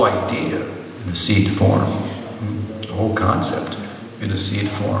whole idea in the seed form. The whole concept in the seed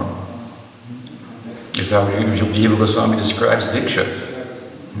form. It's how Jiva Goswami describes diksha.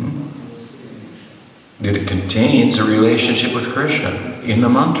 That it contains a relationship with Krishna in the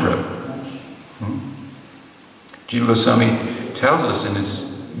mantra. Jiva Goswami tells us in his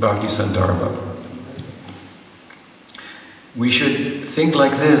Bhakti Sandarbha, we should think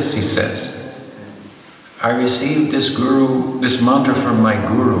like this, he says. I received this mantra from my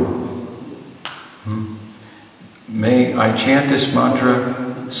guru. May I chant this mantra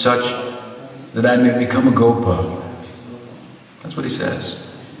such that I may become a gopa. That's what he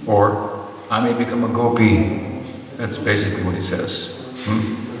says. Or, I may become a gopi. That's basically what he says.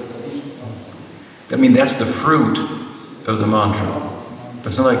 I mean, that's the fruit of the mantra.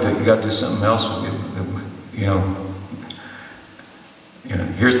 It's not like you got to do something else with it. You know,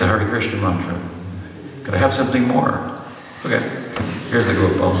 here's the Hare Krishna mantra. Could I have something more? Okay, here's the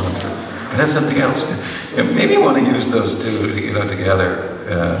Gopal mantra. Could I have something else? Maybe you want to use those two, together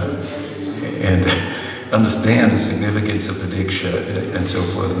and understand the significance of the diksha and so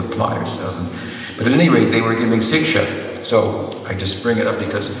forth and apply yourself. But at any rate, they were giving siksha. So I just bring it up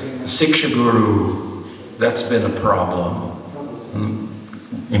because the siksha guru, that's been a problem.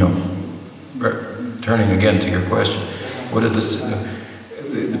 Turning again to your question, what is this?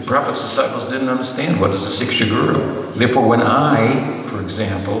 The Prabhupada's disciples didn't understand what is a siksha guru. Therefore, when I, for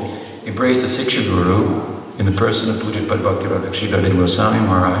example, embraced a siksha guru in the person of Pujat Bhaktivedanta Sridhar Goswami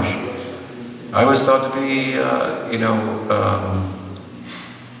Maharaj, I was thought to be,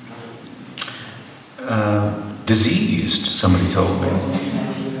 diseased, somebody told me.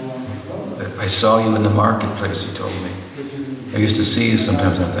 I saw you in the marketplace, he told me. I used to see you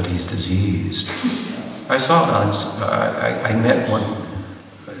sometimes, and I thought, he's diseased. I saw it, I met one,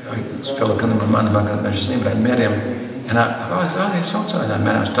 this fellow, I can't remember his name, but I met him, and I thought, I saw something. I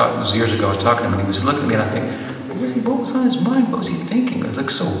met him, it was years ago, I was talking to him, and he was looking at me, and I think, what was on his mind? What was he thinking? It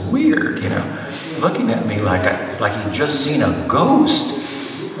looked so weird, looking at me like he'd just seen a ghost.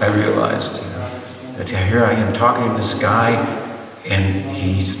 I realized, that here I am talking to this guy, and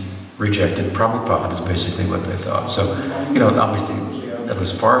he's rejected Prabhupada, is basically what they thought. So, obviously, that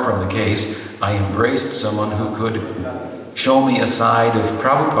was far from the case. I embraced someone who could show me a side of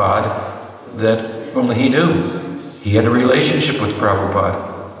Prabhupada that only he knew. He had a relationship with Prabhupada.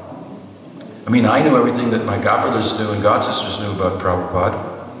 I mean, I knew everything that my godbrothers knew and godsisters knew about Prabhupada.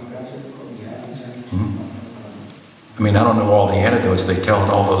 I mean, I don't know all the anecdotes they tell in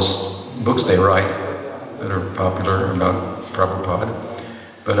all those books they write that are popular about Prabhupada.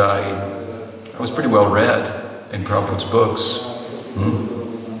 But I was pretty well read in Prabhupada's books.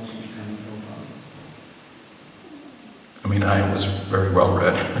 I mean, I was very well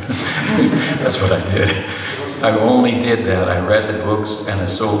read. That's what I did. I only did that. I read the books and I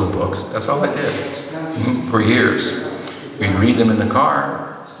sold the books. That's all I did for years. We'd read them in the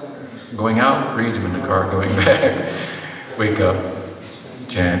car, going out, read them in the car, going back. Wake up,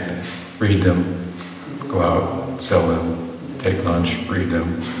 chant, read them, go out, sell them, take lunch, read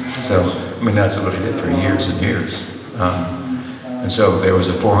them. So, I mean, that's what I did for years and years. And so there was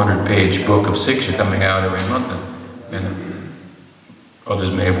a 400-page book of siksha coming out every month, and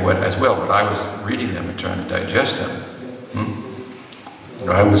others may have read as well, but I was reading them and trying to digest them.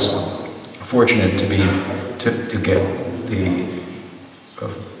 I was fortunate to get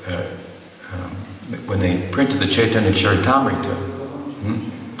when they printed the Chaitanya Charitamrita,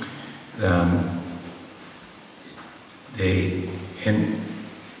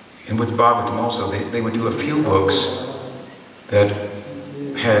 and with Bhagavatam also, they would do a few books that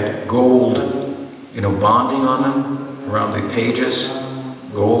had gold, bonding on them around the pages,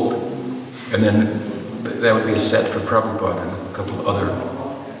 gold, and then that would be a set for Prabhupada and a couple of other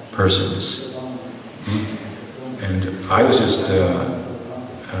persons. And I was just a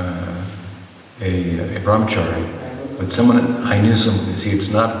brahmachari, but someone I knew see, it's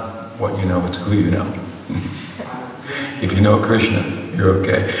not what you know, it's who you know. If you know Krishna, you're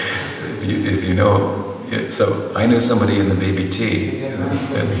okay. If you know, so I knew somebody in the BBT,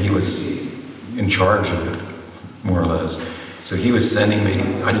 and he was in charge of it, more or less. So he was sending me,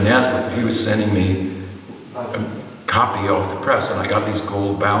 I didn't ask for it, but he was sending me a copy off the press, and I got these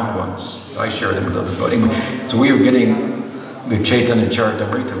gold-bound ones. I shared them with other buddies. So we were getting the Chaitanya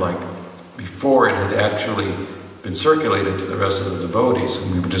Charitamrita like before it had actually been circulated to the rest of the devotees,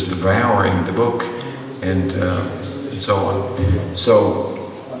 and we were just devouring the book and so on.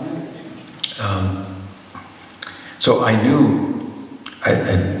 So I knew,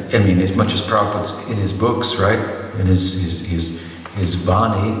 I mean, as much as Prabhupada's in his books, right, in his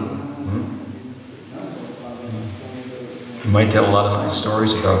Bani, you might tell a lot of nice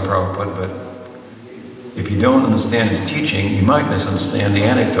stories about Prabhupada, but if you don't understand his teaching, you might misunderstand the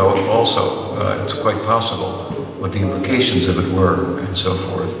anecdote also. It's quite possible what the implications of it were, and so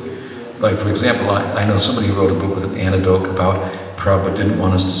forth. Like, for example, I know somebody who wrote a book with an anecdote about Prabhupada didn't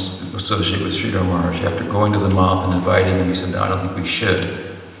want us to associate with Sridhar Maharaj. After going to the mouth and inviting him, he said, "No, I don't think we should."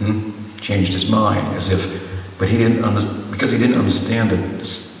 Changed his mind, as if, but he didn't understand, because he didn't understand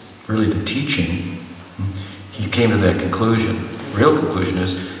really the teaching. He came to that conclusion. The real conclusion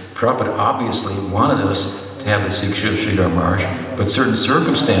is, Prabhupada obviously wanted us to have the Siksha of Sridhar Maharaj, but certain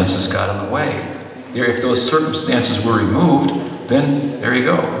circumstances got in the way. If those circumstances were removed, then there you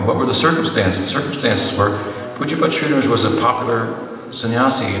go. And what were the circumstances? The circumstances were, Pujyapada Sridhar was a popular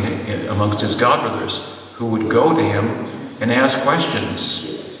sannyasi amongst his godbrothers who would go to him and ask questions,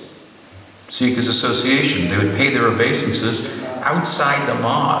 seek his association. They would pay their obeisances outside the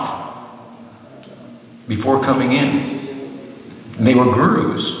moth before coming in. And they were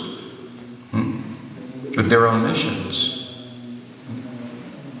gurus with their own missions.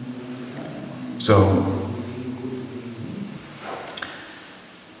 So,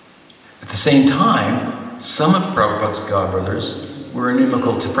 at the same time, some of Prabhupada's godbrothers were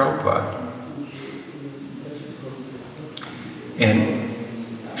inimical to Prabhupada. And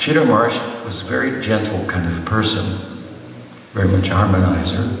Sridhar Maharaj was a very gentle kind of person, very much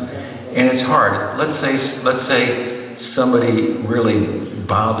harmonizer. And it's hard. Let's say somebody really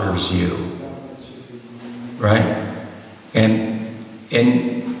bothers you, right? And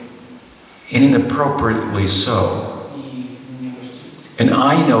inappropriately so. And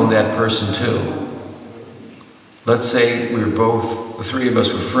I know that person too. Let's say the three of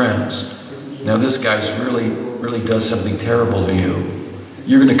us were friends. Now this guy's really does something terrible to you.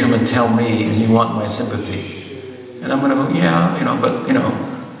 You're going to come and tell me, and you want my sympathy. And I'm going to go, yeah, but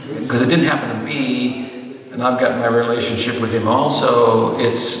because it didn't happen to me, and I've got my relationship with him also,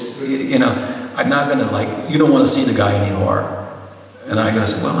 it's, I'm not going to you don't want to see the guy anymore. And I go,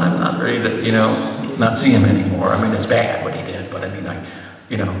 well, I'm not ready to, not see him anymore. I mean, it's bad what he did, but I mean,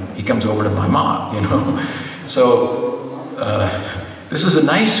 he comes over to my mom, So, this is a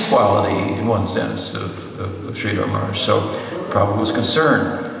nice quality, in one sense, of Sridhar Maharaj. So, Prabhupada was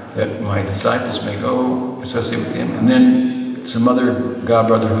concerned that my disciples may go associate with him, and then some other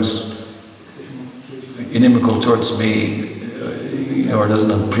godbrother who's inimical towards me, or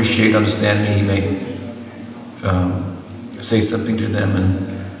doesn't understand me, he may say something to them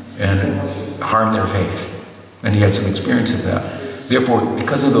and harm their faith. And he had some experience of that. Therefore,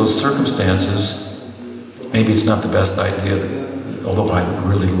 because of those circumstances, maybe it's not the best idea, although I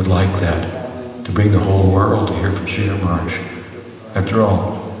really would like that, to bring the whole world to hear from Sridhar Maharaj. After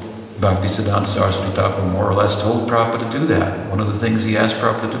all, Bhaktisiddhanta Saraswati Thakur more or less told Prabhupada to do that. One of the things he asked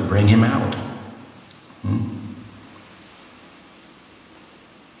Prabhupada to bring him out.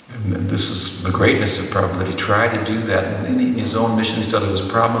 And this is the greatness of Prabhupada, that he tried to do that. And in his own mission, he saw there was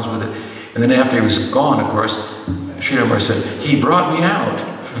problems with it. And then after he was gone, of course, Sridhar Maharaj said, he brought me out,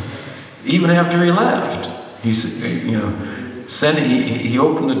 even after he left. He said, he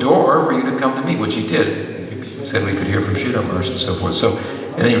opened the door for you to come to me, which he did. He said we could hear from Sridhar Maharaj and so forth. So,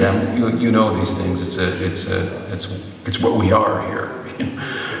 at any rate, you know these things. It's what we are here,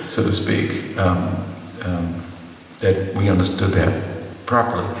 so to speak. That we understood that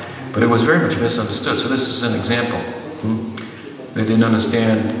properly, but it was very much misunderstood. So this is an example. They didn't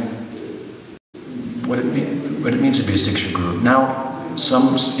understand what it means to be a Siksha Guru. Now, in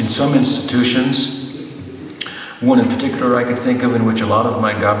some institutions, one in particular I could think of, in which a lot of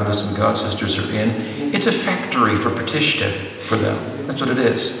my godbrothers and godsisters are in, it's a factory for pratishtha for them. That's what it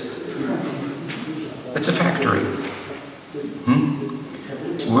is. It's a factory.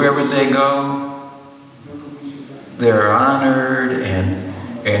 Wherever they go, they're honored, and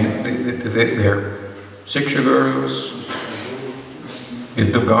they're Siksha Gurus.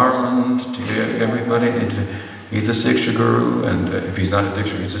 Give the garland to everybody. He's a Siksha Guru, and if he's not a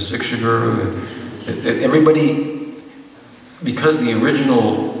Diksha, he's a Siksha Guru. Everybody, because the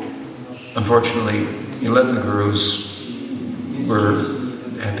original, unfortunately, 11 gurus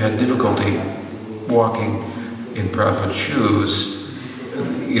have had difficulty walking in Prabhupada's shoes,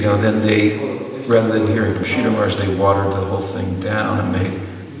 then they, rather than hearing from Sridhar Maharaj, they watered the whole thing down and made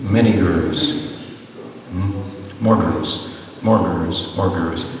many gurus. More gurus.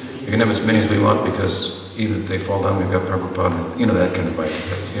 You can have as many as we want because even if they fall down, we've got Prabhupada, you know, that kind of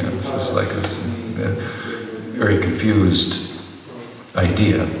idea. You know, it's just like a very confused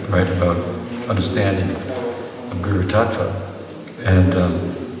idea, right, about understanding of Guru Tattva. And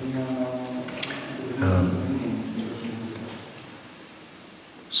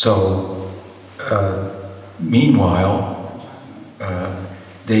meanwhile,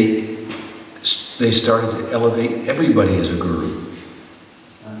 they started to elevate everybody as a guru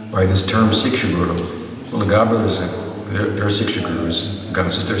by this term Siksha Guru. Well, the God brothers, they're Siksha Gurus.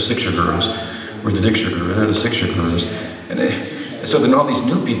 God says they're Siksha Gurus. We're the Diksha Guru, they're the Siksha Gurus. And so then all these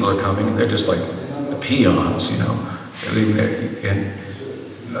new people are coming, and they're just like the peons, you know. And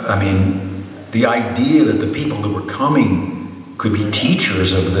I mean, the idea that the people that were coming could be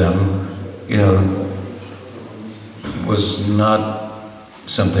teachers of them, you know, was not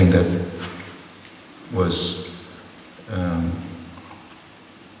something that was,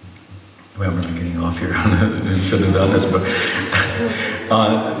 well, I'm really getting off here, I shouldn't have done this, but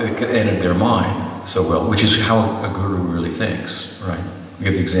it entered their mind so well, which is how a guru really thinks, right? We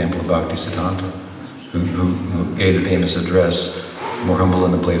get the example of Bhaktisiddhanta, who gave the famous address, more humble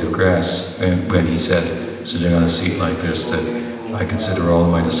than a blade of grass, and when he said, sitting on a seat like this, that I consider all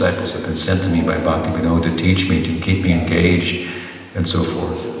of my disciples have been sent to me by Bhaktivinoda to teach me, to keep me engaged, and so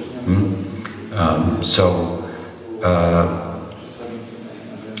forth.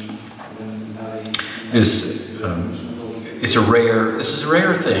 This is a rare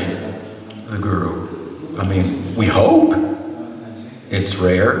thing, the guru. I mean, we hope it's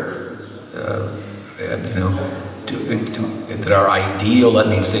rare, you know, that our ideal, let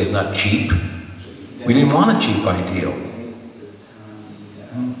me say, is not cheap. We didn't want a cheap ideal.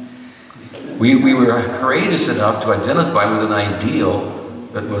 We were courageous enough to identify with an ideal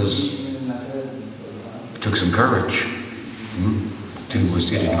that took some courage.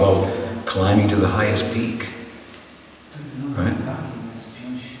 It involved climbing to the highest peak, right?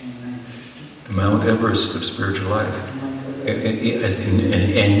 The Mount Everest of spiritual life. And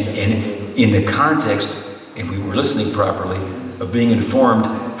in the context, if we were listening properly, of being informed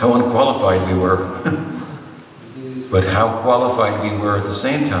how unqualified we were, but how qualified we were at the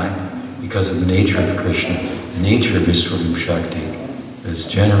same time because of the nature of Krishna, the nature of his Swarup Shakti. It's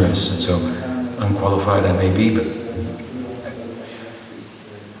generous, and so unqualified I may be, but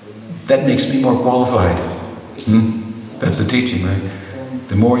that makes me more qualified. That's the teaching, right?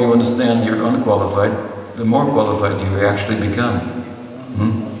 The more you understand you're unqualified, the more qualified you actually become.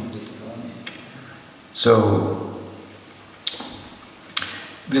 So,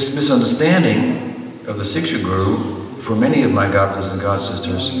 this misunderstanding of the Siksha Guru, for many of my God brothers and God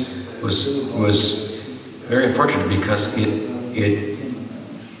sisters, was very unfortunate because it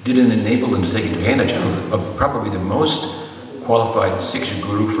didn't enable them to take advantage of probably the most qualified Siksha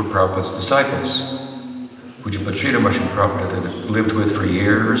Guru for Prabhupada's disciples. Pujyapad Sridhar Maharaj Prabhupada had lived with for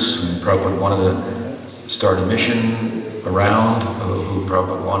years, and Prabhupada wanted to start a mission around, who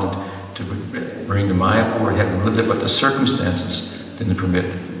Prabhupada wanted to bring to Mayapur, had lived there, but the circumstances didn't permit.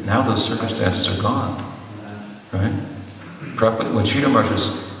 Now those circumstances are gone, right? Prabhupada, when Sridhar Maharaj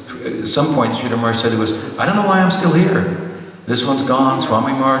at some point Sridhar Maharaj said, I don't know why I'm still here. This one's gone,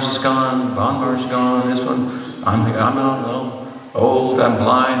 Swami Maharaj is gone, Bhan Maharaj is gone, this one, I'm old, I'm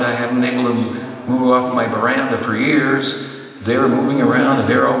blind, I haven't been able to move off my veranda for years. They're moving around and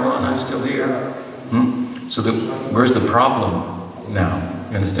they're all gone, I'm still here. So where's the problem now?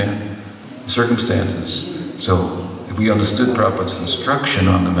 You understand? Circumstances. So if we understood Prabhupada's instruction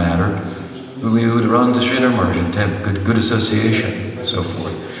on the matter, we would run to Sridhar Maharaj and have good association and so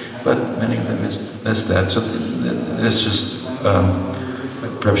forth. But many of them missed that. So it's just,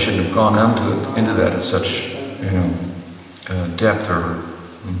 Prabhupada shouldn't have gone into that at such, depth or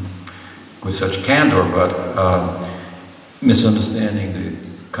with such candor, but misunderstanding the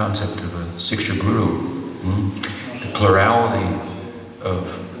concept of a Siksha Guru, the plurality of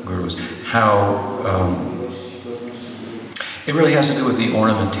gurus, how it really has to do with the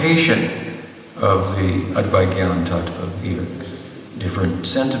ornamentation of the Advaita Jnana Tattva, even different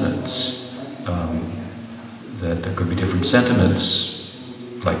sentiments, that there could be different sentiments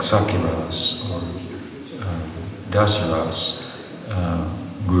like Sakyaras or Dasaras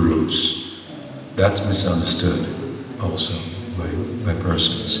gurus. That's misunderstood also by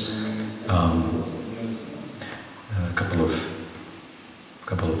persons. A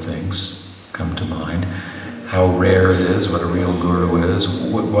couple of things come to mind. How rare it is, what a real guru is.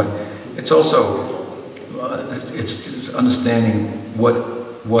 It's also it's understanding what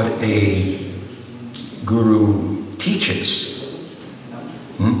a guru teaches.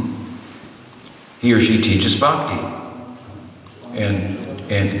 He or she teaches bhakti, and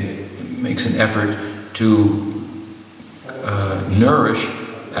and makes an effort to nourish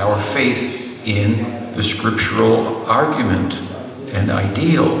our faith in the scriptural argument and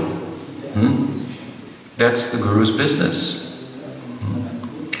ideal. That's the Guru's business.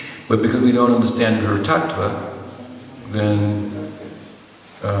 But because we don't understand Guru Tattva, then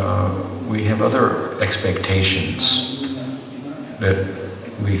we have other expectations that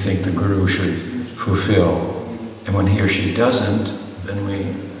we think the Guru should fulfill. And when he or she doesn't, then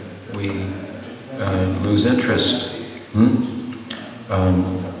we lose interest.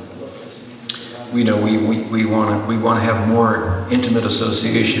 We want to have more intimate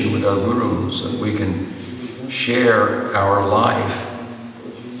association with our Guru, so that we can share our life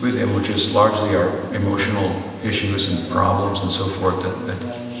with him, which is largely our emotional issues and problems and so forth, that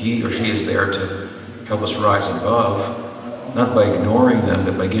he or she is there to help us rise above, not by ignoring them,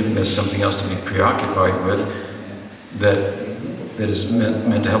 but by giving us something else to be preoccupied with, that is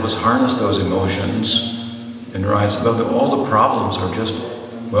meant to help us harness those emotions and rise above them. All the problems are just,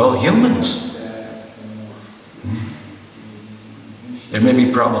 well, humans. There may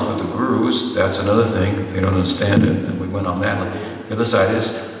be problems with the gurus, that's another thing, they don't understand it, and we went on that. The other side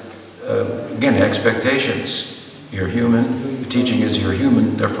is, again, expectations. You're human, the teaching is you're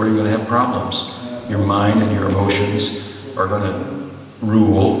human, therefore you're going to have problems. Your mind and your emotions are going to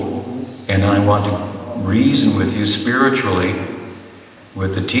rule, and I want to reason with you spiritually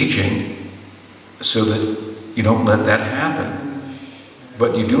with the teaching so that you don't let that happen.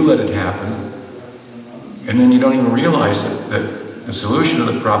 But you do let it happen, and then you don't even realize that the solution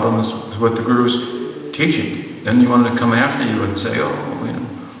to the problem is what the Guru's teaching. Then you want to come after you and say, oh,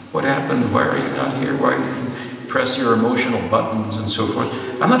 what happened? Why are you not here? Why you press your emotional buttons and so forth?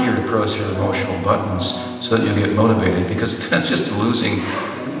 I'm not here to press your emotional buttons so that you get motivated, because that's just a losing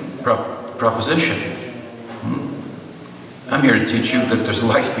proposition. I'm here to teach you that there's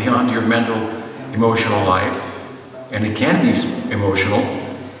life beyond your mental, emotional life, and it can be emotional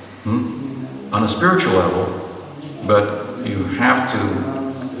on a spiritual level, but you have to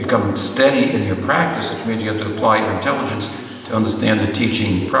become steady in your practice, which means you have to apply your intelligence to understand the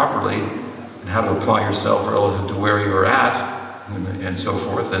teaching properly and how to apply yourself relative to where you're at and so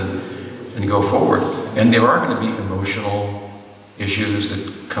forth, and go forward. And there are going to be emotional issues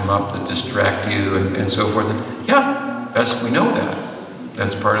that come up that distract you and so forth. And yeah, we know that.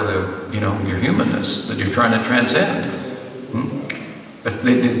 That's part of the, your humanness that you're trying to transcend. But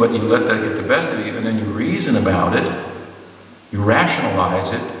you let that get the best of you, and then you reason about it, you rationalize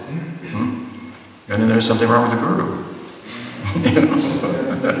it, and then there's something wrong with the Guru.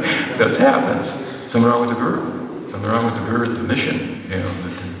 That happens. Something wrong with the Guru. Something wrong with the Guru, the mission,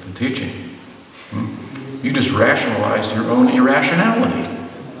 the teaching. You just rationalized your own irrationality.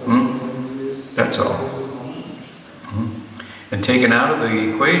 That's all. And taken out of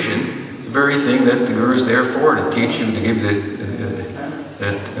the equation, the very thing that the Guru is there for, to teach you, to give you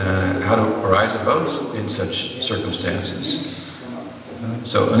how to rise above in such circumstances.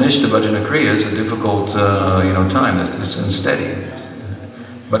 So Anishta Bhajana Kriya is a difficult, time. It's unsteady.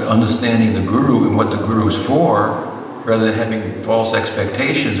 But understanding the Guru and what the Guru is for, rather than having false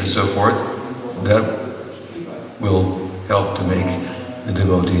expectations and so forth, that will help to make the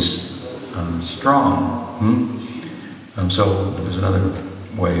devotees strong. So there's another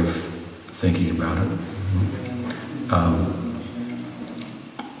way of thinking about it.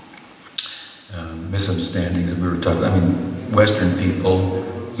 Misunderstandings of Guru Tattva. I mean, Western people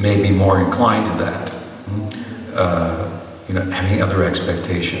may be more inclined to that. Having other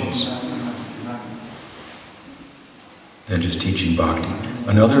expectations than just teaching bhakti.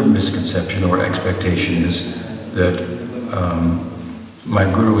 Another misconception or expectation is that my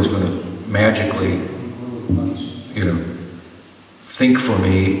Guru is going to magically, think for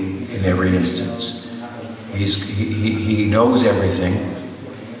me in every instance. He knows everything.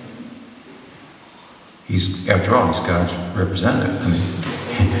 After all, he's God's representative. I mean,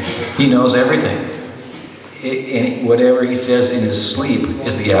 he knows everything. And whatever he says in his sleep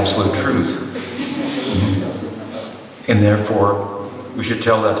is the absolute truth. And therefore, we should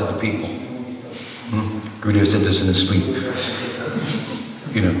tell that to the people. Gurudev said this in his sleep.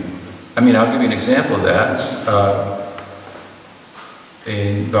 I'll give you an example of that.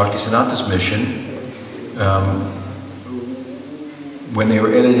 In Bhaktisiddhanta's mission, when they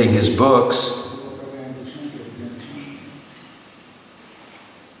were editing his books,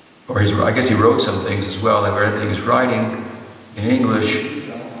 I guess he wrote some things as well. They were editing his writing in English.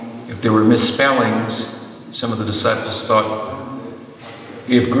 If there were misspellings, some of the disciples thought,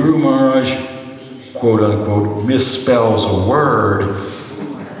 if Guru Maharaj, quote unquote, misspells a word,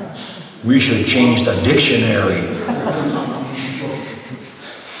 we should change the dictionary.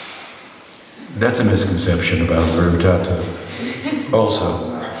 That's a misconception about Guru Tattva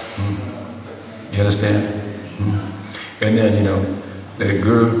also. You understand? And then, you know, the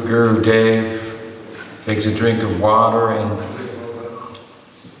Guru Dev takes a drink of water and...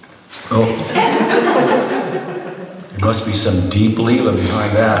 Oh. There must be some deep leela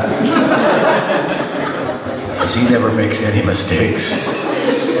behind that. Because he never makes any mistakes.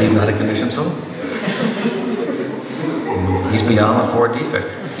 He's not a conditioned soul. He's beyond the four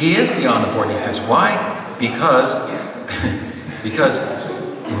defects. He is beyond the four defects. Why? Because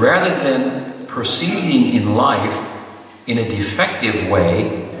rather than proceeding in life in a defective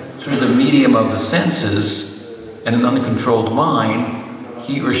way through the medium of the senses and an uncontrolled mind,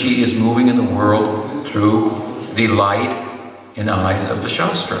 he or she is moving in the world through the light and eyes of the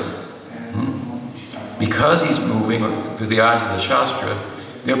Shastra. Because he's moving through the eyes of the Shastra,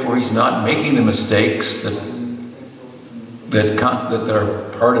 therefore he's not making the mistakes that are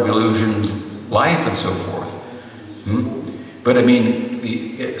part of illusion life and so forth. But I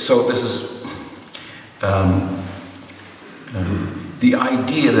mean, so this is the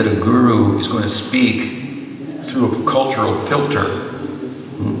idea that a guru is going to speak through a cultural filter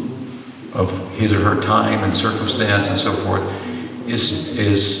of his or her time and circumstance and so forth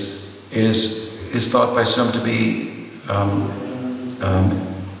is thought by some to be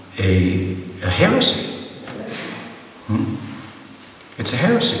a heresy. It's a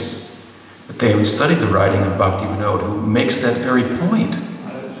heresy. But they haven't studied the writing of Bhaktivinoda, who makes that very point.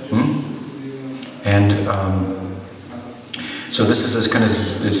 And so this is this kind of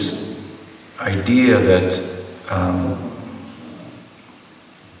this idea that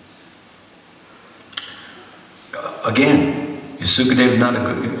again, is Sukadev not a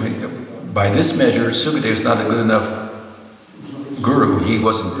good, by this measure, Sukadev is not a good enough guru. He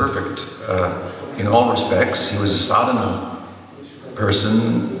wasn't perfect in all respects. He was a sadhana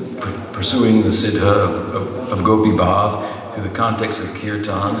person pursuing the siddha of Gopi Bhav through the context of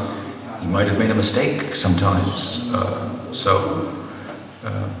kirtan. He might have made a mistake sometimes.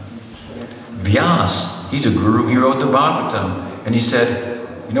 Vyas, he's a guru, he wrote the Bhagavatam, and he said,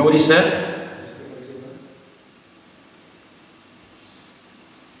 you know what he said?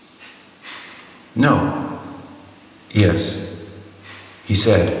 No. Yes. He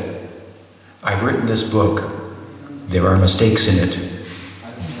said, I've written this book, there are mistakes in it.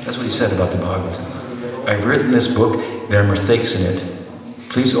 That's what he said about the Bhagavatam. I've written this book, there are mistakes in it.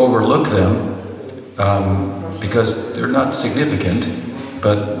 Please overlook them, because they're not significant,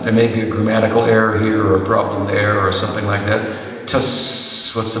 but there may be a grammatical error here, or a problem there, or something like that.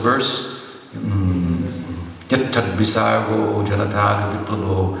 What's the verse? Yat tad visago janataga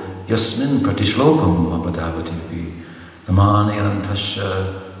viplavo yasmin pratishlokam abadavati namani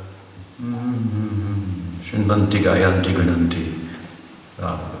anantasya shinvanti gayanti grananti.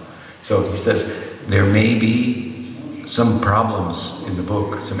 So he says, there may be some problems in the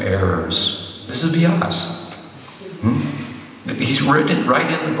book, some errors. This is Vyas. He's written it right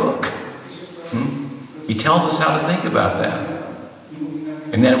in the book. He tells us how to think about that.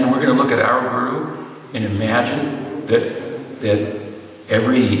 And then we're going to look at our Guru and imagine that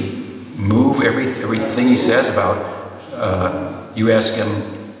every move, everything he says about, you ask him,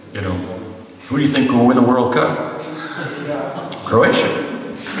 you know, who do you think will win the World Cup? Croatia.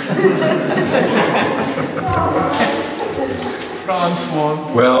 France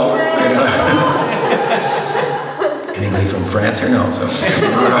won. Well, anybody from France here? No, so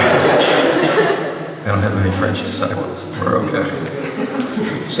I don't have any French disciples. We're okay.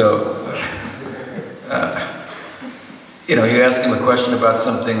 So, you know, you ask him a question about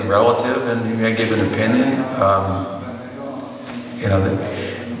something relative, and he may give an opinion. You know,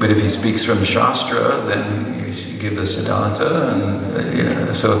 but if he speaks from Shastra, then you should give the Siddhanta, and you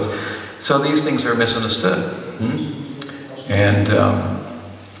know, so these things are misunderstood. And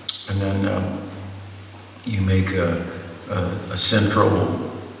then you make a central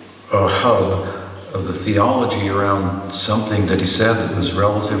hub of the theology around something that he said that was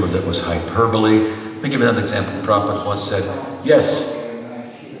relative or that was hyperbole. Let me give you another example. Prabhupada once said, yes,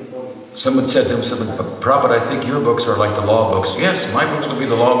 someone said to him, Prabhupada, I think your books are like the law books. Yes, my books will be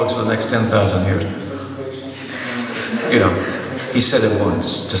the law books for the next 10,000 years. You know, he said it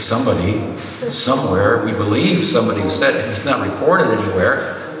once to somebody, somewhere. We believe somebody who said it. It's not reported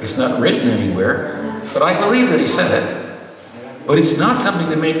anywhere. It's not written anywhere. But I believe that he said it. But it's not something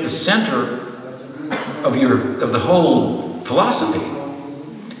to make the center of the whole philosophy.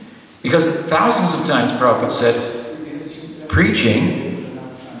 Because thousands of times Prabhupada said, preaching,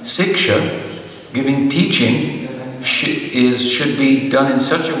 siksha, giving teaching, should be done in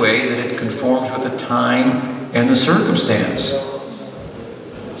such a way that it conforms with the time and the circumstance.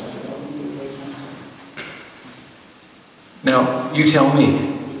 Now, you tell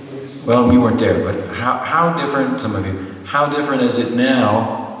me, well, we weren't there, but how different, some of you, how different is it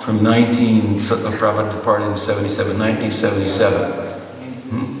now from Prabhupada departed in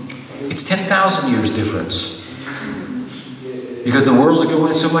 1977? It's 10,000 years difference. Because the world is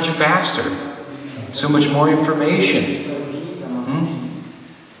going so much faster, so much more information.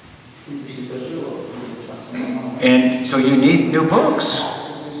 And so you need new books.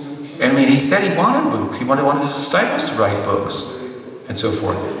 I mean, he said he wanted books. He wanted his disciples to write books, and so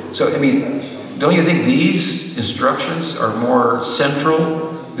forth. So, I mean, don't you think these instructions are more central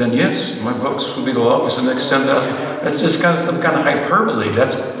than, yes, my books will be the longest the next 10,000? That's just kind of some kind of hyperbole.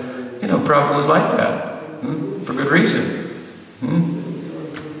 That's, Prabhupada was like that, for good reason.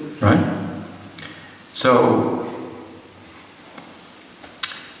 Right? So,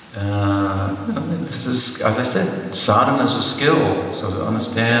 this is, as I said, sadhana is a skill. So to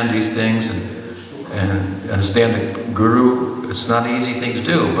understand these things and understand the guru, it's not an easy thing to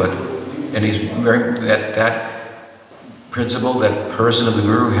do. And he's that principle, that person of the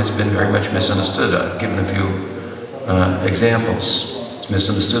guru, has been very much misunderstood. I've given a few examples. It's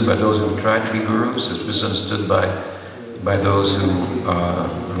misunderstood by those who have tried to be gurus. It's misunderstood by those who are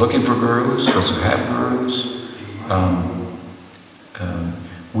looking for gurus, those who have gurus.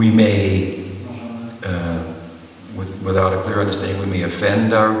 We may, without a clear understanding, we may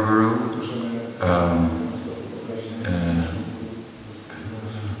offend our guru.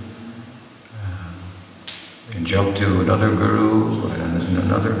 And jump to another guru, and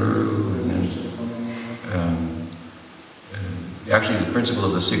another guru, and then actually the principle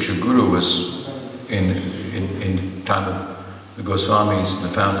of the Siksha Guru was in time of the Goswamis, the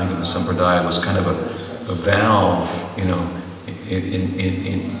founding of the Sampradaya, was kind of a valve, in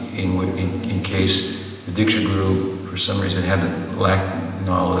case the Diksha Guru, for some reason, lacked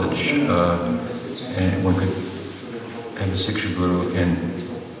knowledge, and one could have the Siksha Guru and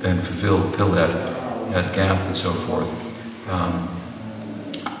then fill that gap and so forth.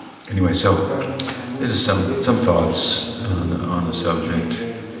 Anyway, so this is some thoughts on the subject.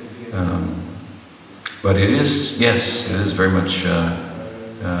 But it is, yes, it is very much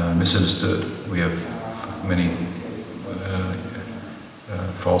misunderstood. We have many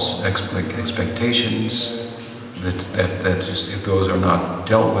false expectations that just, if those are not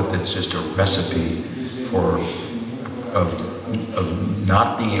dealt with, it's just a recipe of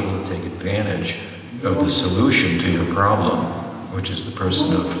not being able to take advantage of the solution to your problem, which is the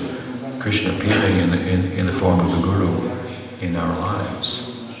person of Krishna appearing in the form of the Guru in our lives.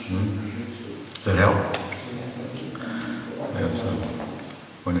 Does that help? Yes, thank you. Yeah, so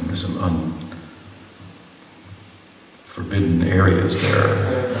went into some forbidden areas there.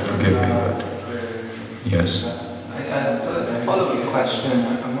 Forgive me, but yes. So as a follow-up question,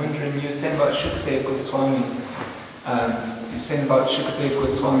 I'm wondering, you were saying about Shukadeva Goswami. You're saying about Shukadeva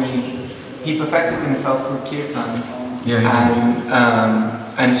Goswami, he perfected himself through kirtan.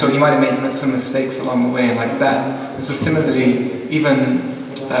 And so he might have made some mistakes along the way and like that. And so similarly, even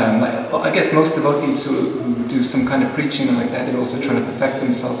I guess most devotees who do some kind of preaching and like that, they're also trying to perfect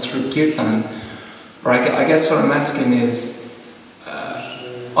themselves through kirtan. Or I guess what I'm asking is,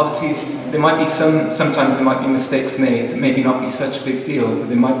 obviously sometimes there might be mistakes made that maybe not be such a big deal, but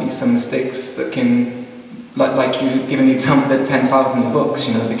there might be some mistakes that can, like you given the example of 10,000 books,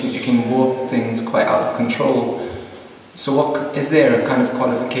 it can warp things quite out of control. So is there a kind of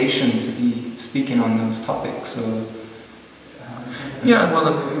qualification to be speaking on those topics? Yeah, well,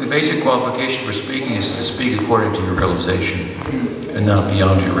 the basic qualification for speaking is to speak according to your realization and not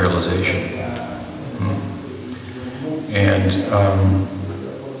beyond your realization. And,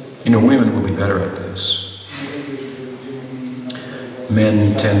 women will be better at this.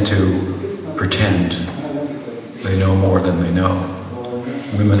 Men tend to pretend they know more than they know.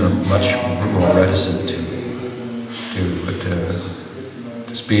 Women are much more reticent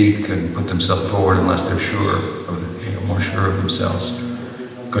to speak and put themselves forward unless they're sure, more sure of themselves.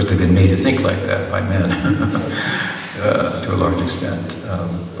 Of course, they've been made to think like that by men to a large extent.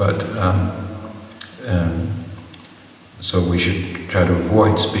 So we should try to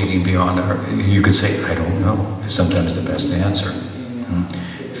avoid speaking beyond you could say, I don't know, is sometimes the best answer.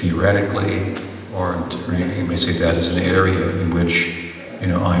 Theoretically, or you may say that is an area in which,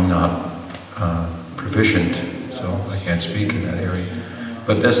 I'm not proficient, so I can't speak in that area.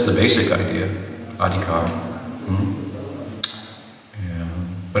 But that's the basic idea, adhikar.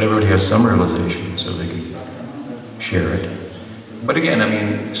 But everybody has some realization, so they can share it. But again,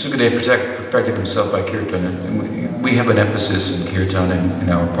 Sukadeva perfected himself by kirtan, and we have an emphasis in kirtan in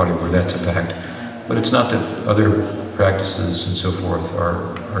our party where that's a fact. But it's not that other practices and so forth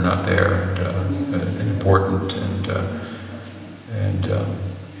are not there and important,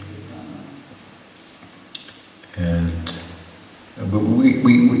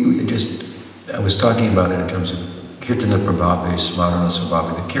 we just, I was talking about it in terms of Kirtana Prabhave, Smarana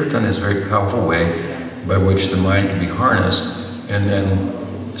Svabhave. The Kirtan is a very powerful way by which the mind can be harnessed, and then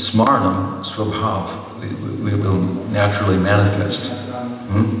Smaranam, Svabhav, we will naturally manifest.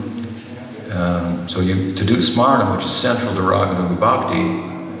 So to do Smaranam, which is central to Raga Nuga Bhakti,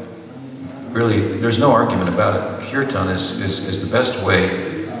 really, there's no argument about it. Kirtan is the best way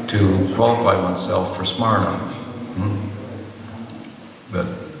to qualify oneself for Smaranam. But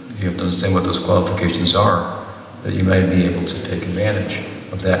you have to understand what those qualifications are, that you may be able to take advantage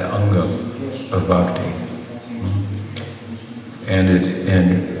of that anga of bhakti.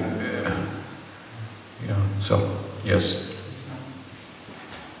 So, yes.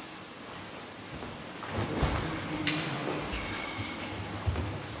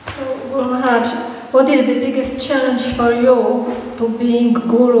 Maharaj, what is the biggest challenge for you to being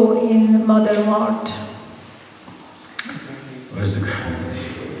guru in modern world? What is the...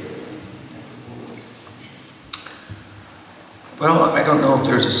 Well, I don't know if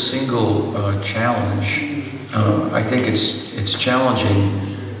there's a single challenge. I think it's challenging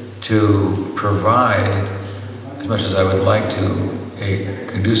to provide, as much as I would like to, a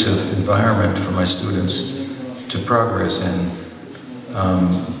conducive environment for my students to progress in.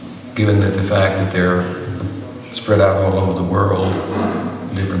 Given that the fact that they're spread out all over the world,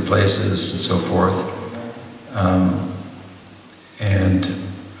 in different places and so forth.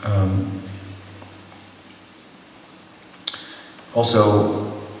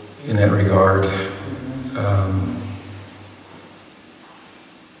 Also, in that regard,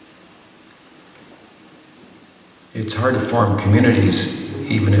 it's hard to form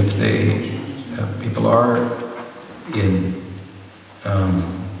communities, even if people are in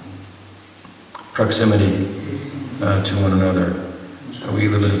proximity to one another. We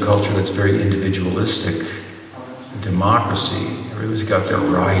live in a culture that's very individualistic. Democracy, everybody's got their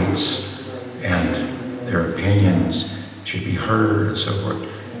rights and their opinions should be heard and so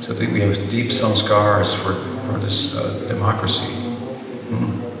forth. So I think we have deep samskars for this democracy.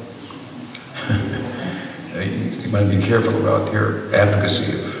 You might be careful about your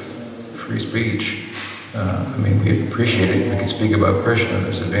advocacy of free speech. I mean, we appreciate it. We can speak about Krishna,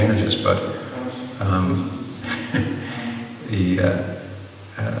 there's advantages, but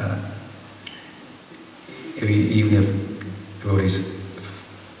even if devotees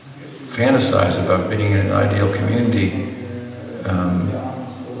fantasize about being in an ideal community,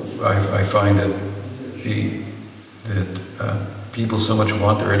 I find that people so much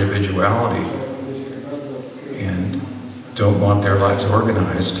want their individuality and don't want their lives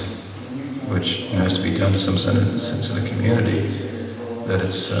organized, which has to be done in some sense in a community, that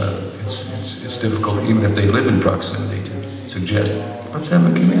it's difficult, even if they live in proximity, to suggest, let's have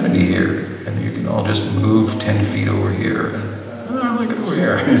a community here, and you can all just move 10 feet over here, and I like it over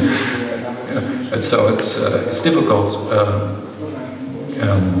here. And so it's difficult,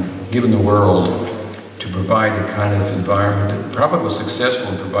 given the world, to provide the kind of environment that Prabhupada was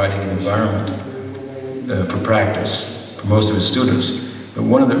successful in providing an environment for practice for most of his students. But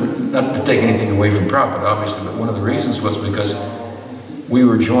one of the, not to take anything away from Prabhupada, obviously, but one of the reasons was because we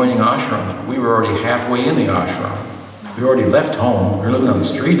were joining ashram. We were already halfway in the ashram. We already left home. We were living on the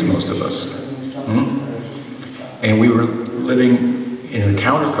streets, most of us. And we were living in a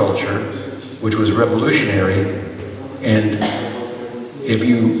counterculture, which was revolutionary. And if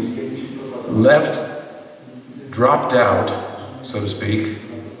you left, dropped out, so to speak,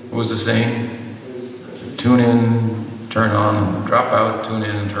 what was the saying? Tune in, turn on, drop out, tune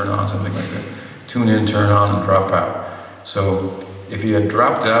in and turn on, something like that. Tune in, turn on, and drop out. So if you had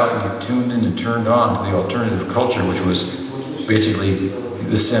dropped out and you tuned in and turned on to the alternative culture, which was basically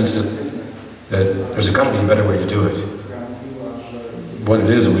the sense that there's got to be a better way to do it. What it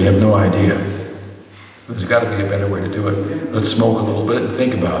is, we have no idea. There's got to be a better way to do it. Let's smoke a little bit and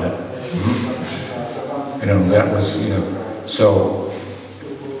think about it. You know, that was, you know, so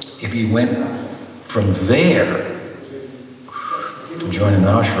if you went from there to join an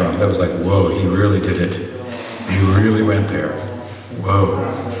ashram, that was like, whoa, he really did it. He really went there. Whoa.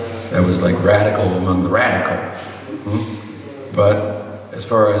 That was like radical among the radical. But as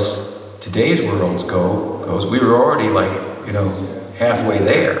far as today's world goes, we were already like, you know, halfway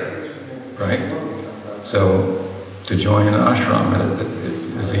there, right? So to join an ashram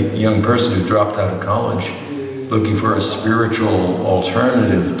as a young person who dropped out of college, looking for a spiritual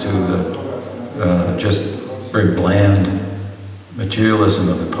alternative to the just very bland materialism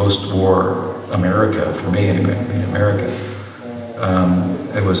of the post-war America, for me anyway, in America.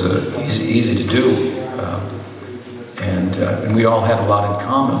 It was easy to do. And we all had a lot in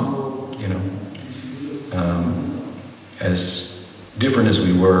common, you know. As different as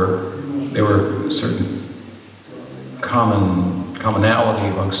we were, there were certain commonality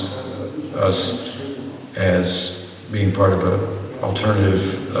amongst us as being part of an alternative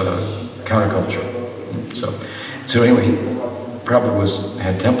counterculture. So anyway, probably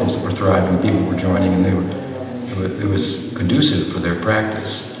had temples that were thriving, people were joining, and it was conducive for their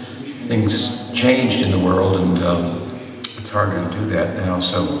practice. Things changed in the world, and it's harder to do that now.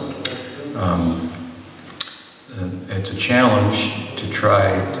 So it's a challenge to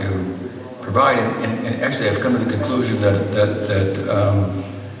try to provide, and actually I've come to the conclusion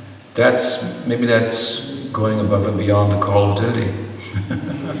that's going above and beyond the call of duty.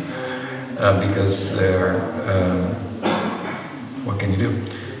 Because what can you do?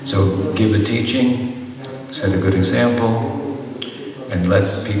 So give the teaching, set a good example, and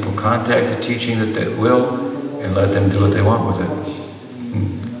let people contact the teaching that they will, and let them do what they want with it.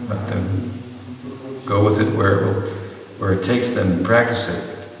 Let them go with it where it takes them and practice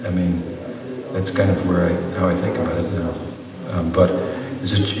it. I mean, that's kind of how I think about it now. But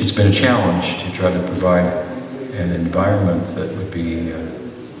it's been a challenge to try to provide an environment that would be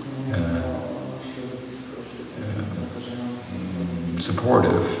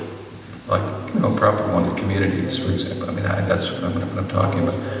supportive, like, you know, proper wanted communities, for example. I mean, that's what I'm talking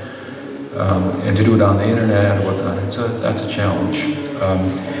about. And to do it on the internet or whatnot, so that's a challenge.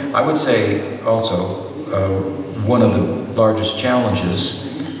 I would say also, one of the largest challenges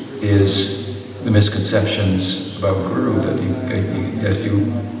is the misconceptions about Guru that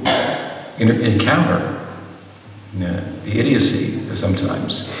you encounter. The idiocy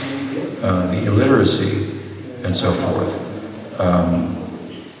sometimes, the illiteracy, and so forth.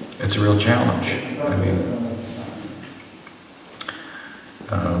 It's a real challenge. I mean,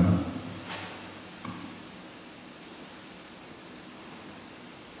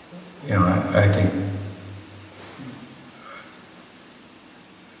 you know, I think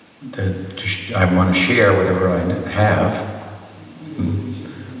that I want to share whatever I have,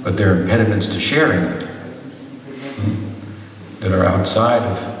 but there are impediments to sharing it that are outside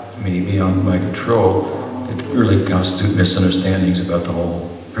of me, beyond my control, that really constitute misunderstandings about the whole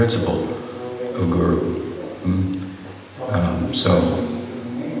principle of Guru.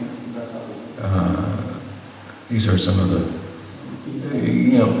 These are some of the,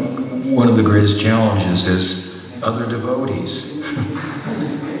 you know, one of the greatest challenges is other devotees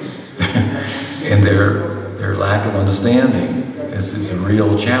and their lack of understanding is a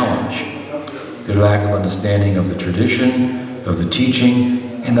real challenge. Their lack of understanding of the tradition, of the teaching,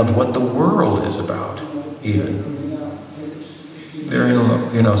 and of what the world is about, even. There are,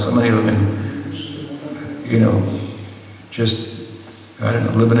 you know, so many of them, you know, just, I don't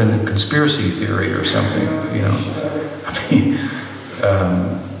know, living in a conspiracy theory or something, you know. I mean,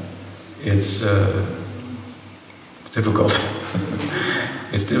 it's difficult.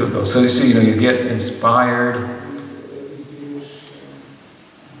 It's difficult. So you know, you get inspired,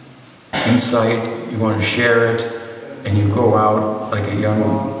 insight, you want to share it, and you go out like a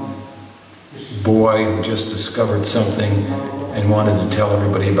young boy who just discovered something and wanted to tell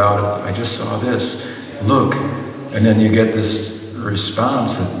everybody about it. I just saw this, look. And then you get this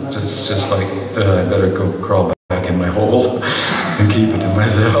response that's just like, I better go crawl back in my hole and keep it to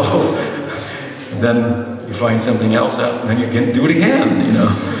myself. And then you find something else out, and then you can do it again, you know.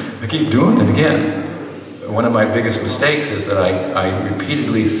 I keep doing it again. One of my biggest mistakes is that I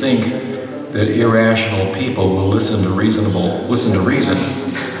repeatedly think that irrational people will listen to reason.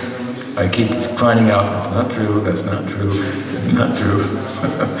 I keep finding out it's not true, that's not true, it's not true.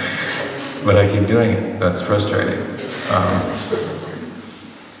 But I keep doing it. That's frustrating.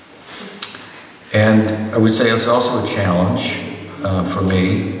 And I would say it's also a challenge for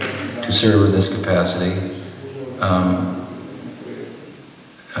me to serve in this capacity.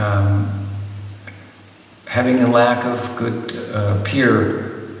 Having a lack of good peer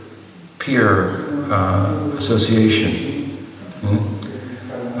association.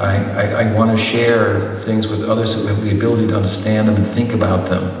 I want to share things with others who have the ability to understand them and think about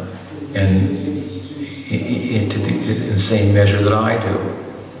them, and in the same measure that I do.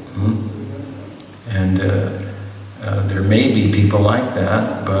 And there may be people like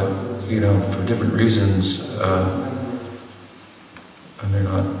that, but you know, for different reasons, and they're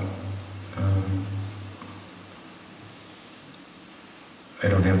not. I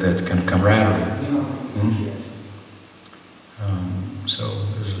don't have that kind of camaraderie. So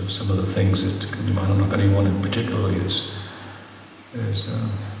those are some of the things that I don't know if anyone in particular is a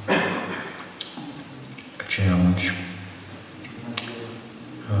challenge.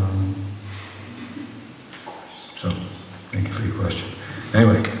 So.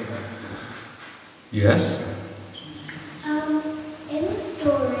 Yes?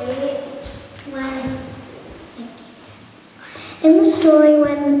 In the story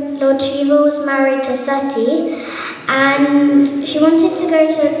when Lord Shiva was married to Sati, and she wanted to go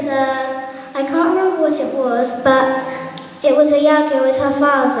to I can't remember what it was, but it was a yagya with her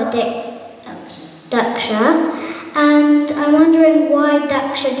father, Daksha, and I'm wondering why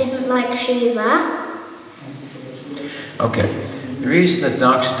Daksha didn't like Shiva. Okay, the reason that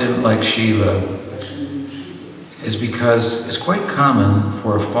Daksha didn't like Shiva is because it's quite common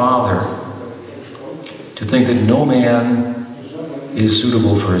for a father to think that no man is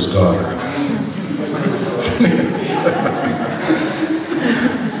suitable for his daughter.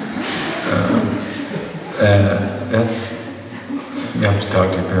 That's, you have to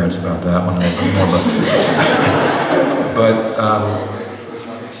talk to your parents about that one. But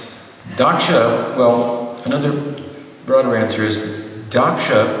Daksha, well, another broader answer is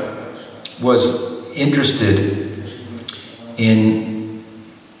Daksha was interested in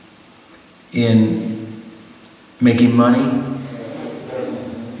making money,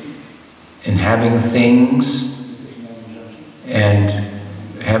 in having things, and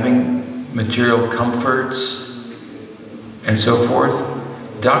having material comforts, and so forth.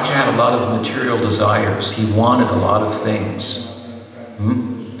 Daksha had a lot of material desires. He wanted a lot of things.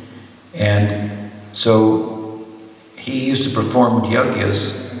 And so he used to perform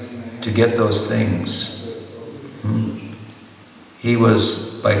yajnas to get those things. He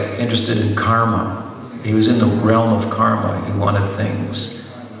was like interested in karma. He was in the realm of karma. He wanted things.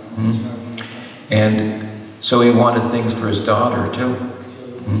 And so he wanted things for his daughter too.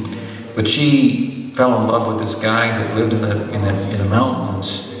 But she fell in love with this guy that lived in the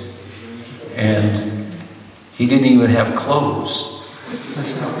mountains, and he didn't even have clothes.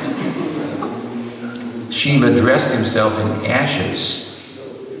 Shiva dressed himself in ashes.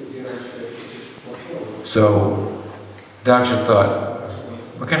 So Daksha thought,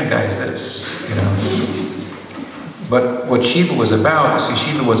 what kind of guy is this? You know. But what Shiva was about, you see,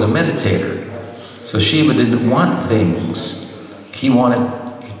 Shiva was a meditator. So Shiva didn't want things. He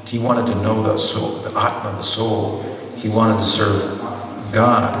wanted to know the soul, the Atma, the soul. He wanted to serve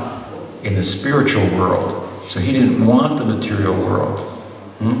God in the spiritual world. So he didn't want the material world.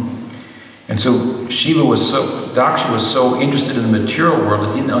 And so Daksha was so interested in the material world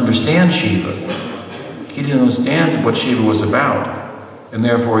that he didn't understand Shiva. He didn't understand what Shiva was about. And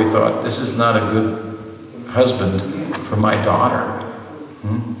therefore he thought, this is not a good husband for my daughter.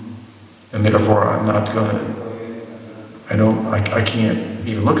 And therefore I'm not going to, I can't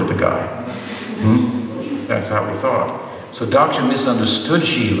even look at the guy. That's how he thought. So Daksha misunderstood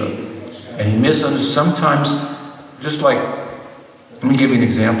Shiva. And he misunderstood, sometimes, just like, let me give you an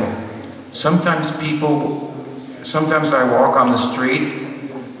example. Sometimes I walk on the street,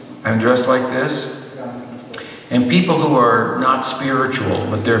 I'm dressed like this, and people who are not spiritual,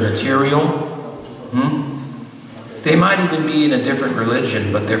 but they're material, they might even be in a different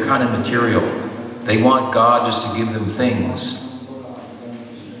religion, but they're kind of material. They want God just to give them things.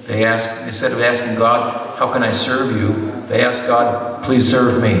 They ask, instead of asking God, how can I serve you? They ask God, please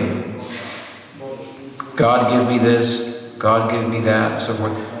serve me. God give me this, God give me that, and so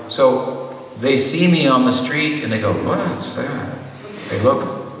forth. So they see me on the street and they go, what's that? They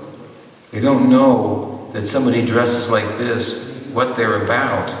look. They don't know that somebody dresses like this, what they're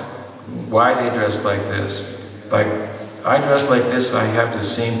about, why they dress like this. Like, I dress like this, I have the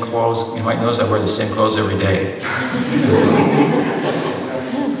same clothes. You might notice I wear the same clothes every day.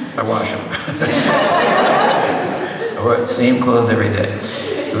 I wash them. I wear the same clothes every day.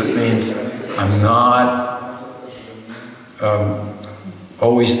 So it means I'm not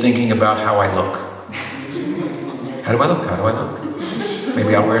always thinking about how I look. How do I look? How do I look?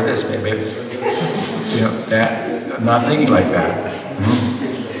 Maybe I'll wear this, maybe. You know, that, I'm not thinking like that.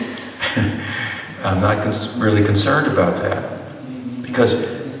 I'm not really concerned about that.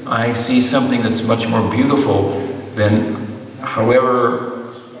 Because I see something that's much more beautiful than however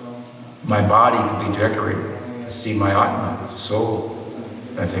my body could be decorated. I see my Atma, soul.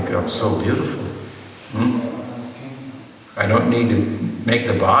 I think that's so beautiful. I don't need to make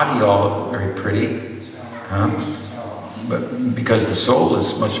the body all very pretty, but because the soul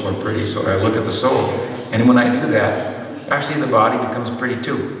is much more pretty, so I look at the soul. And when I do that, actually the body becomes pretty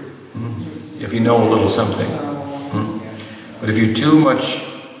too, if you know a little something. But if you're too much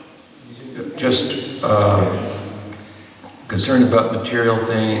just concerned about material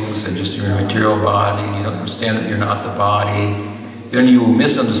things and just your material body, you don't understand that you're not the body, then you will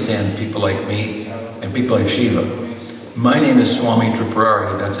misunderstand people like me and people like Shiva. My name is Swami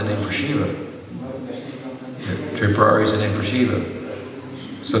Tripurari, that's a name for Shiva. Tripurari is a name for Shiva.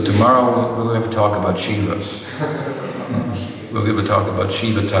 So tomorrow we'll have a talk about Shiva. We'll give a talk about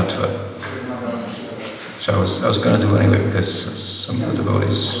Shiva Tattva. So I was going to do it anyway because some of the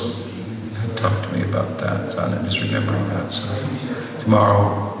devotees had talked to me about that. So I'm just remembering that. So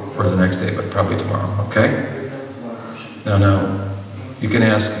tomorrow or the next day, but probably tomorrow, okay? Now, you can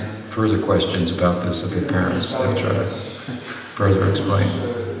ask further questions about this of your parents. They'll try to further explain.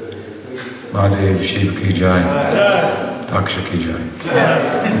 Mahadev Shiva Ki Jai, Aksha Ki Jai.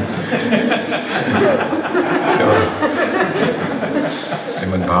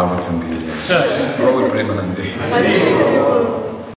 Srimad Bhagavatam Ki Jai. Prabhu Premanandi.